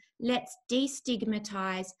is let's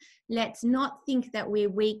destigmatize. Let's not think that we're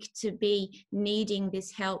weak to be needing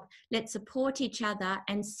this help. Let's support each other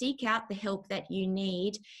and seek out the help that you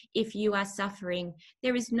need if you are suffering.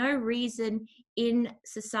 There is no reason in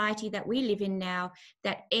society that we live in now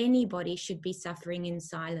that anybody should be suffering in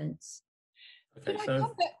silence. Okay, Could I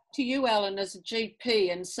come back to you, Alan, as a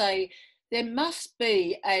GP and say there must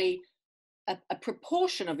be a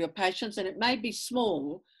proportion of your patients, and it may be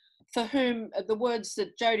small, for whom the words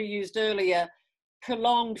that Jodie used earlier,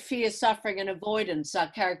 prolonged fear, suffering and avoidance are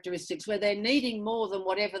characteristics where they're needing more than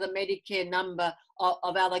whatever the Medicare number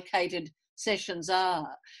of allocated sessions are.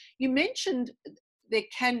 You mentioned there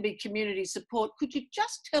can be community support. Could you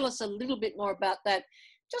just tell us a little bit more about that,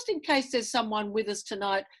 just in case there's someone with us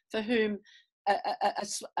tonight for whom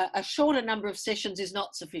a shorter number of sessions is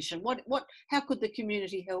not sufficient? How could the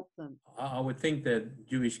community help them? I would think that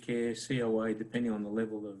Jewish Care, COA, depending on the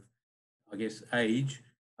level of, I guess, age,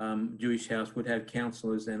 Jewish House would have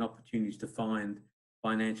counsellors and opportunities to find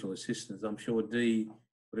financial assistance. I'm sure Dee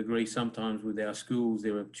would agree sometimes with our schools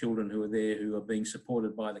there are children who are there who are being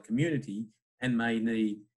supported by the community and may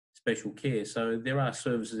need special care. So there are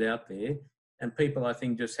services out there, and people, I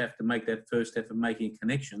think, just have to make that first step of making a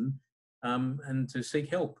connection and to seek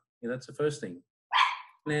help. Yeah, that's the first thing.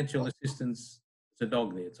 Financial assistance, it's a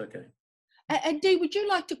dog there, it's okay. And Dee, would you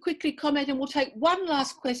like to quickly comment, and we'll take one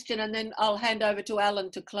last question and then I'll hand over to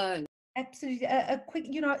Alan to close. Absolutely. A quick,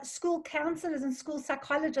 school counselors and school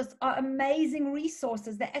psychologists are amazing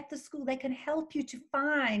resources. They're at the school. They can help you to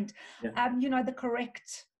find, the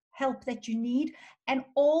correct help that you need. And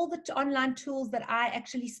all the online tools that I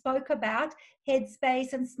actually spoke about,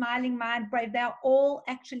 Headspace and Smiling Mind, Brave, they're all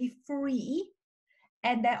actually free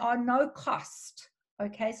and there are no cost.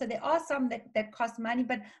 Okay, so there are some that cost money,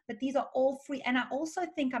 but these are all free. And I also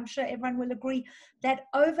think, I'm sure everyone will agree, that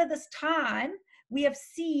over this time, we have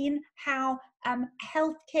seen how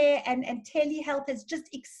healthcare and telehealth has just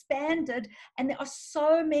expanded, and there are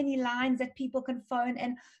so many lines that people can phone.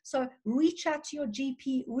 And so reach out to your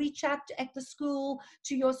GP, reach out at the school,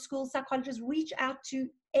 to your school psychologist, reach out to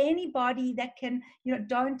anybody that can,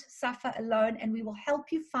 don't suffer alone, and we will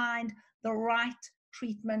help you find the right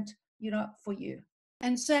treatment, for you.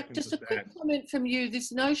 And Zac, just a quick comment from you,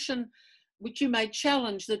 this notion which you may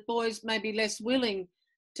challenge that boys may be less willing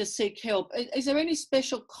to seek help. Is there any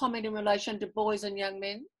special comment in relation to boys and young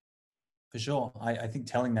men? For sure. I think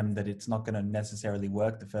telling them that it's not going to necessarily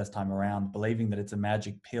work the first time around, believing that it's a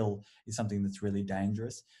magic pill, is something that's really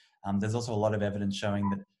dangerous. There's also a lot of evidence showing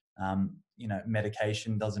that,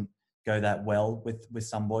 medication doesn't go that well with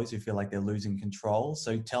some boys who feel like they're losing control.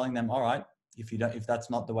 So telling them, all right, if that's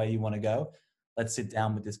not the way you want to go, let's sit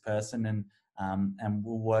down with this person and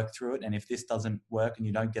we'll work through it. And if this doesn't work and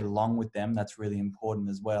you don't get along with them, that's really important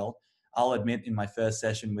as well. I'll admit in my first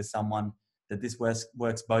session with someone that this works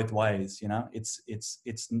both ways.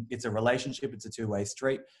 It's a relationship, it's a two-way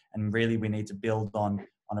street, and really we need to build on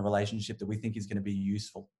a relationship that we think is going to be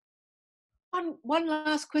useful. One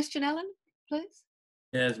last question, Alan, please.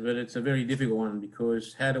 Yes, but it's a very difficult one,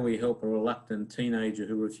 because how do we help a reluctant teenager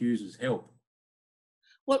who refuses help?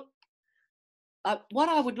 Well, what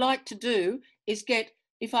I would like to do is get,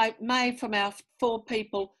 if I may, from our four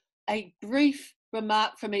people, a brief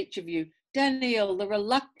remark from each of you. Danielle, the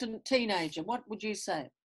reluctant teenager, what would you say?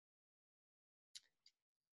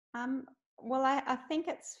 Well, I think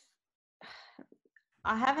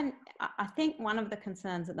I think one of the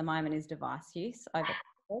concerns at the moment is device use over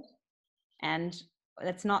COVID, and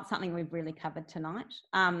that's not something we've really covered tonight.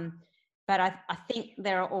 But I think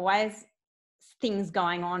there are always things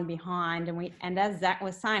going on behind, and as Zac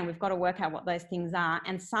was saying, we've got to work out what those things are,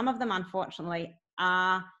 and some of them unfortunately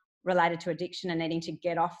are related to addiction and needing to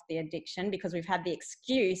get off the addiction, because we've had the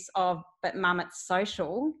excuse of, but mum, it's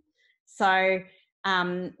social. So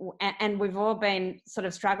and we've all been sort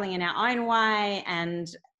of struggling in our own way, and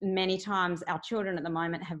many times our children at the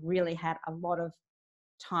moment have really had a lot of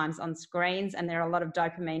times on screens, and there are a lot of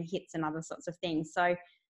dopamine hits and other sorts of things. So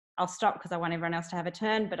I'll stop because I want everyone else to have a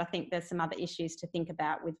turn, but I think there's some other issues to think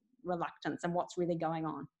about with reluctance and what's really going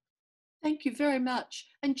on. Thank you very much.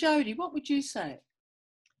 And Jodie, what would you say?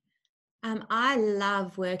 I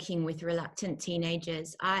love working with reluctant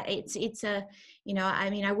teenagers. I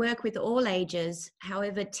work with all ages.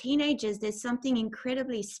 However, teenagers, there's something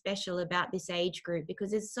incredibly special about this age group,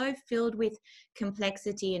 because it's so filled with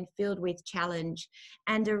complexity and filled with challenge,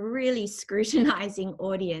 and a really scrutinizing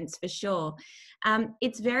audience for sure.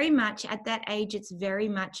 It's very much at that age, it's very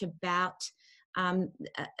much about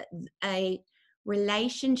a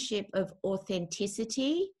relationship of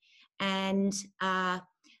authenticity and a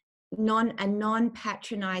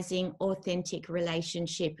non-patronizing, authentic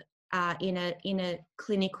relationship in a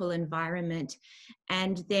clinical environment,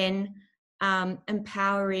 and then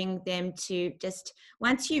empowering them to just,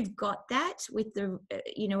 once you've got that with a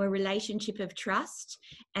relationship of trust,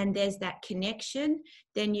 and there's that connection,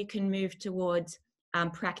 then you can move towards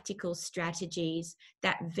practical strategies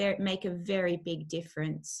that make a very big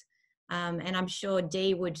difference. And I'm sure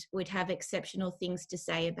Dee would have exceptional things to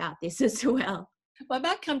say about this as well. Well, I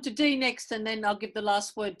might come to Dee next, and then I'll give the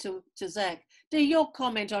last word to Zac. Dee, your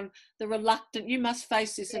comment on the reluctant, you must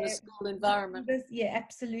face this in a school environment. Yeah,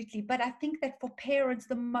 absolutely. But I think that for parents,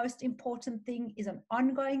 the most important thing is an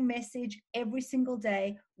ongoing message every single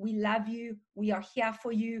day. We love you. We are here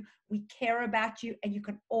for you. We care about you, and you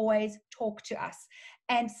can always talk to us.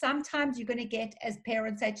 And sometimes you're going to get, as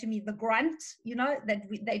parents say to me, the grunt, you know, that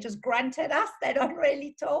they just grunt at us. They don't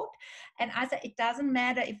really talk. And I say, it doesn't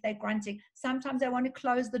matter if they're grunting. Sometimes they want to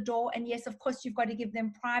close the door. And yes, of course, you've got to give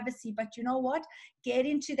them privacy. But you know what? Get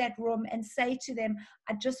into that room and say to them,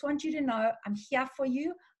 I just want you to know I'm here for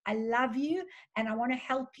you. I love you and I want to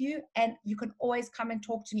help you, and you can always come and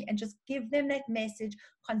talk to me, and just give them that message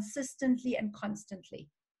consistently and constantly.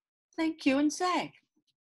 Thank you. And Zac?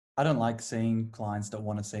 I don't like seeing clients that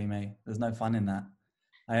want to see me. There's no fun in that.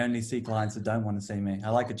 I only see clients that don't want to see me. I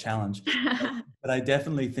like a challenge. But I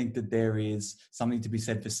definitely think that there is something to be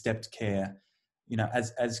said for stepped care. You know,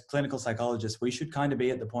 as clinical psychologists, we should kind of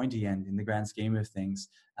be at the pointy end in the grand scheme of things.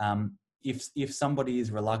 If somebody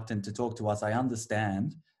is reluctant to talk to us, I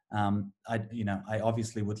understand. I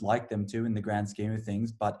obviously would like them to in the grand scheme of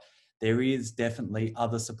things, but there is definitely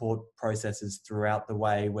other support processes throughout the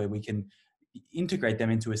way where we can integrate them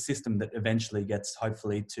into a system that eventually gets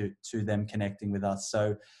hopefully to them connecting with us.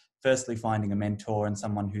 So firstly, finding a mentor and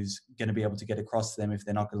someone who's going to be able to get across to them if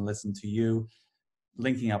they're not going to listen to you,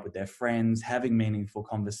 linking up with their friends, having meaningful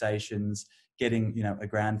conversations, getting, you know, a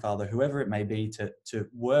grandfather, whoever it may be, to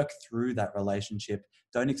work through that relationship.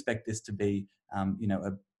 Don't expect this to be,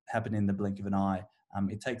 happen in the blink of an eye.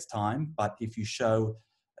 It takes time, but if you show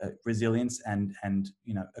resilience and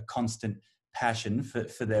you know, a constant passion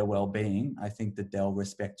for their well-being, I think that they'll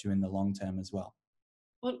respect you in the long term as well.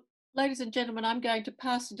 Well, ladies and gentlemen, I'm going to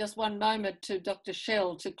pass in just one moment to Dr.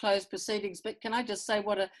 Schell to close proceedings, but can I just say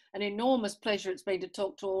what an enormous pleasure it's been to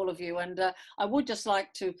talk to all of you. And I would just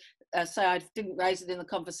like to say, I didn't raise it in the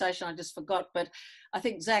conversation, I just forgot, but I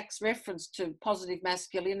think Zac's reference to positive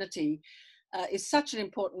masculinity is such an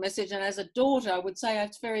important message. And as a daughter, I would say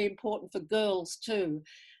it's very important for girls too,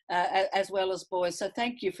 as well as boys. So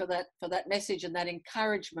thank you for that message and that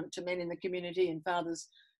encouragement to men in the community and fathers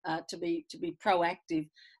to be proactive.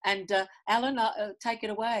 And Alan, take it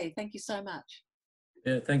away. Thank you so much.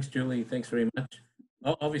 Yeah, thanks, Julie. Thanks very much.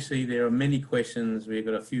 Obviously, there are many questions. We've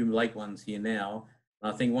got a few late ones here now.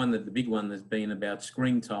 I think the big one has been about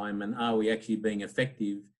screen time, and are we actually being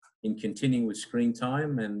effective in continuing with screen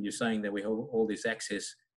time? And you're saying that we have all this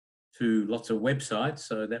access to lots of websites,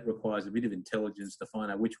 so that requires a bit of intelligence to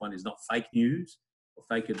find out which one is not fake news or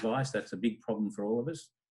fake advice. That's a big problem for all of us.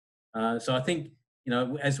 So I think, you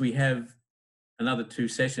know, as we have another 2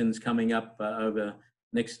 sessions coming up over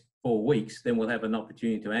next 4 weeks, then we'll have an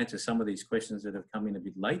opportunity to answer some of these questions that have come in a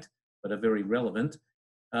bit late, but are very relevant.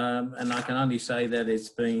 And I can only say that it's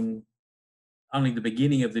been only the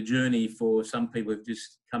beginning of the journey for some people who've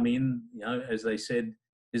just come in. You know, as they said,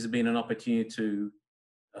 there's been an opportunity to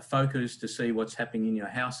focus, to see what's happening in your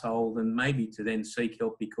household, and maybe to then seek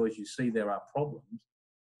help because you see there are problems.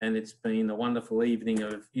 And it's been a wonderful evening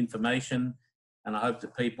of information. And I hope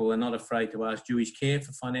that people are not afraid to ask Jewish Care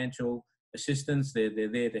for financial assistance. They're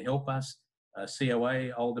there to help us,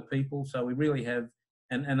 COA, older people. So we really have,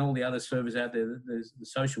 and all the other services out there, the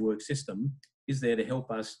social work system is there to help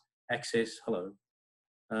us access,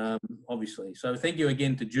 obviously. So thank you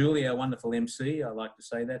again to Julie, our wonderful MC. I'd like to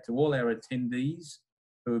say that to all our attendees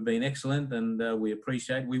who have been excellent, and we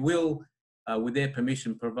appreciate. We will, with their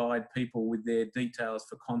permission, provide people with their details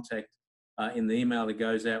for contact in the email that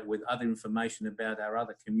goes out with other information about our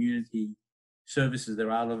other community services that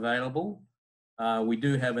are available. We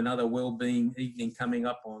do have another Wellbeing evening coming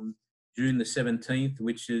up on June the 17th,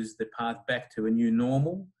 which is the path back to a new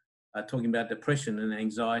normal, talking about depression and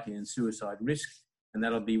anxiety and suicide risk, and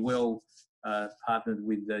that'll be well partnered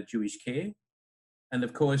with Jewish Care. And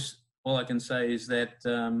of course, all I can say is that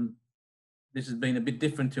this has been a bit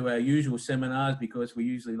different to our usual seminars, because we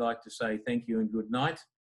usually like to say thank you and good night,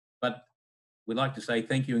 but we'd like to say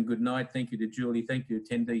thank you and good night. Thank you to Julie, thank you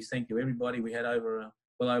attendees, thank you everybody. We had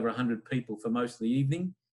well over 100 people for most of the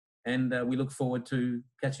evening, and we look forward to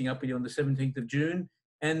catching up with you on the 17th of June.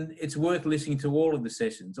 And it's worth listening to all of the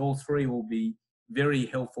sessions. All 3 will be very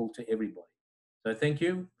helpful to everybody. So thank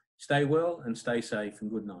you, stay well and stay safe, and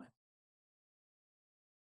good night.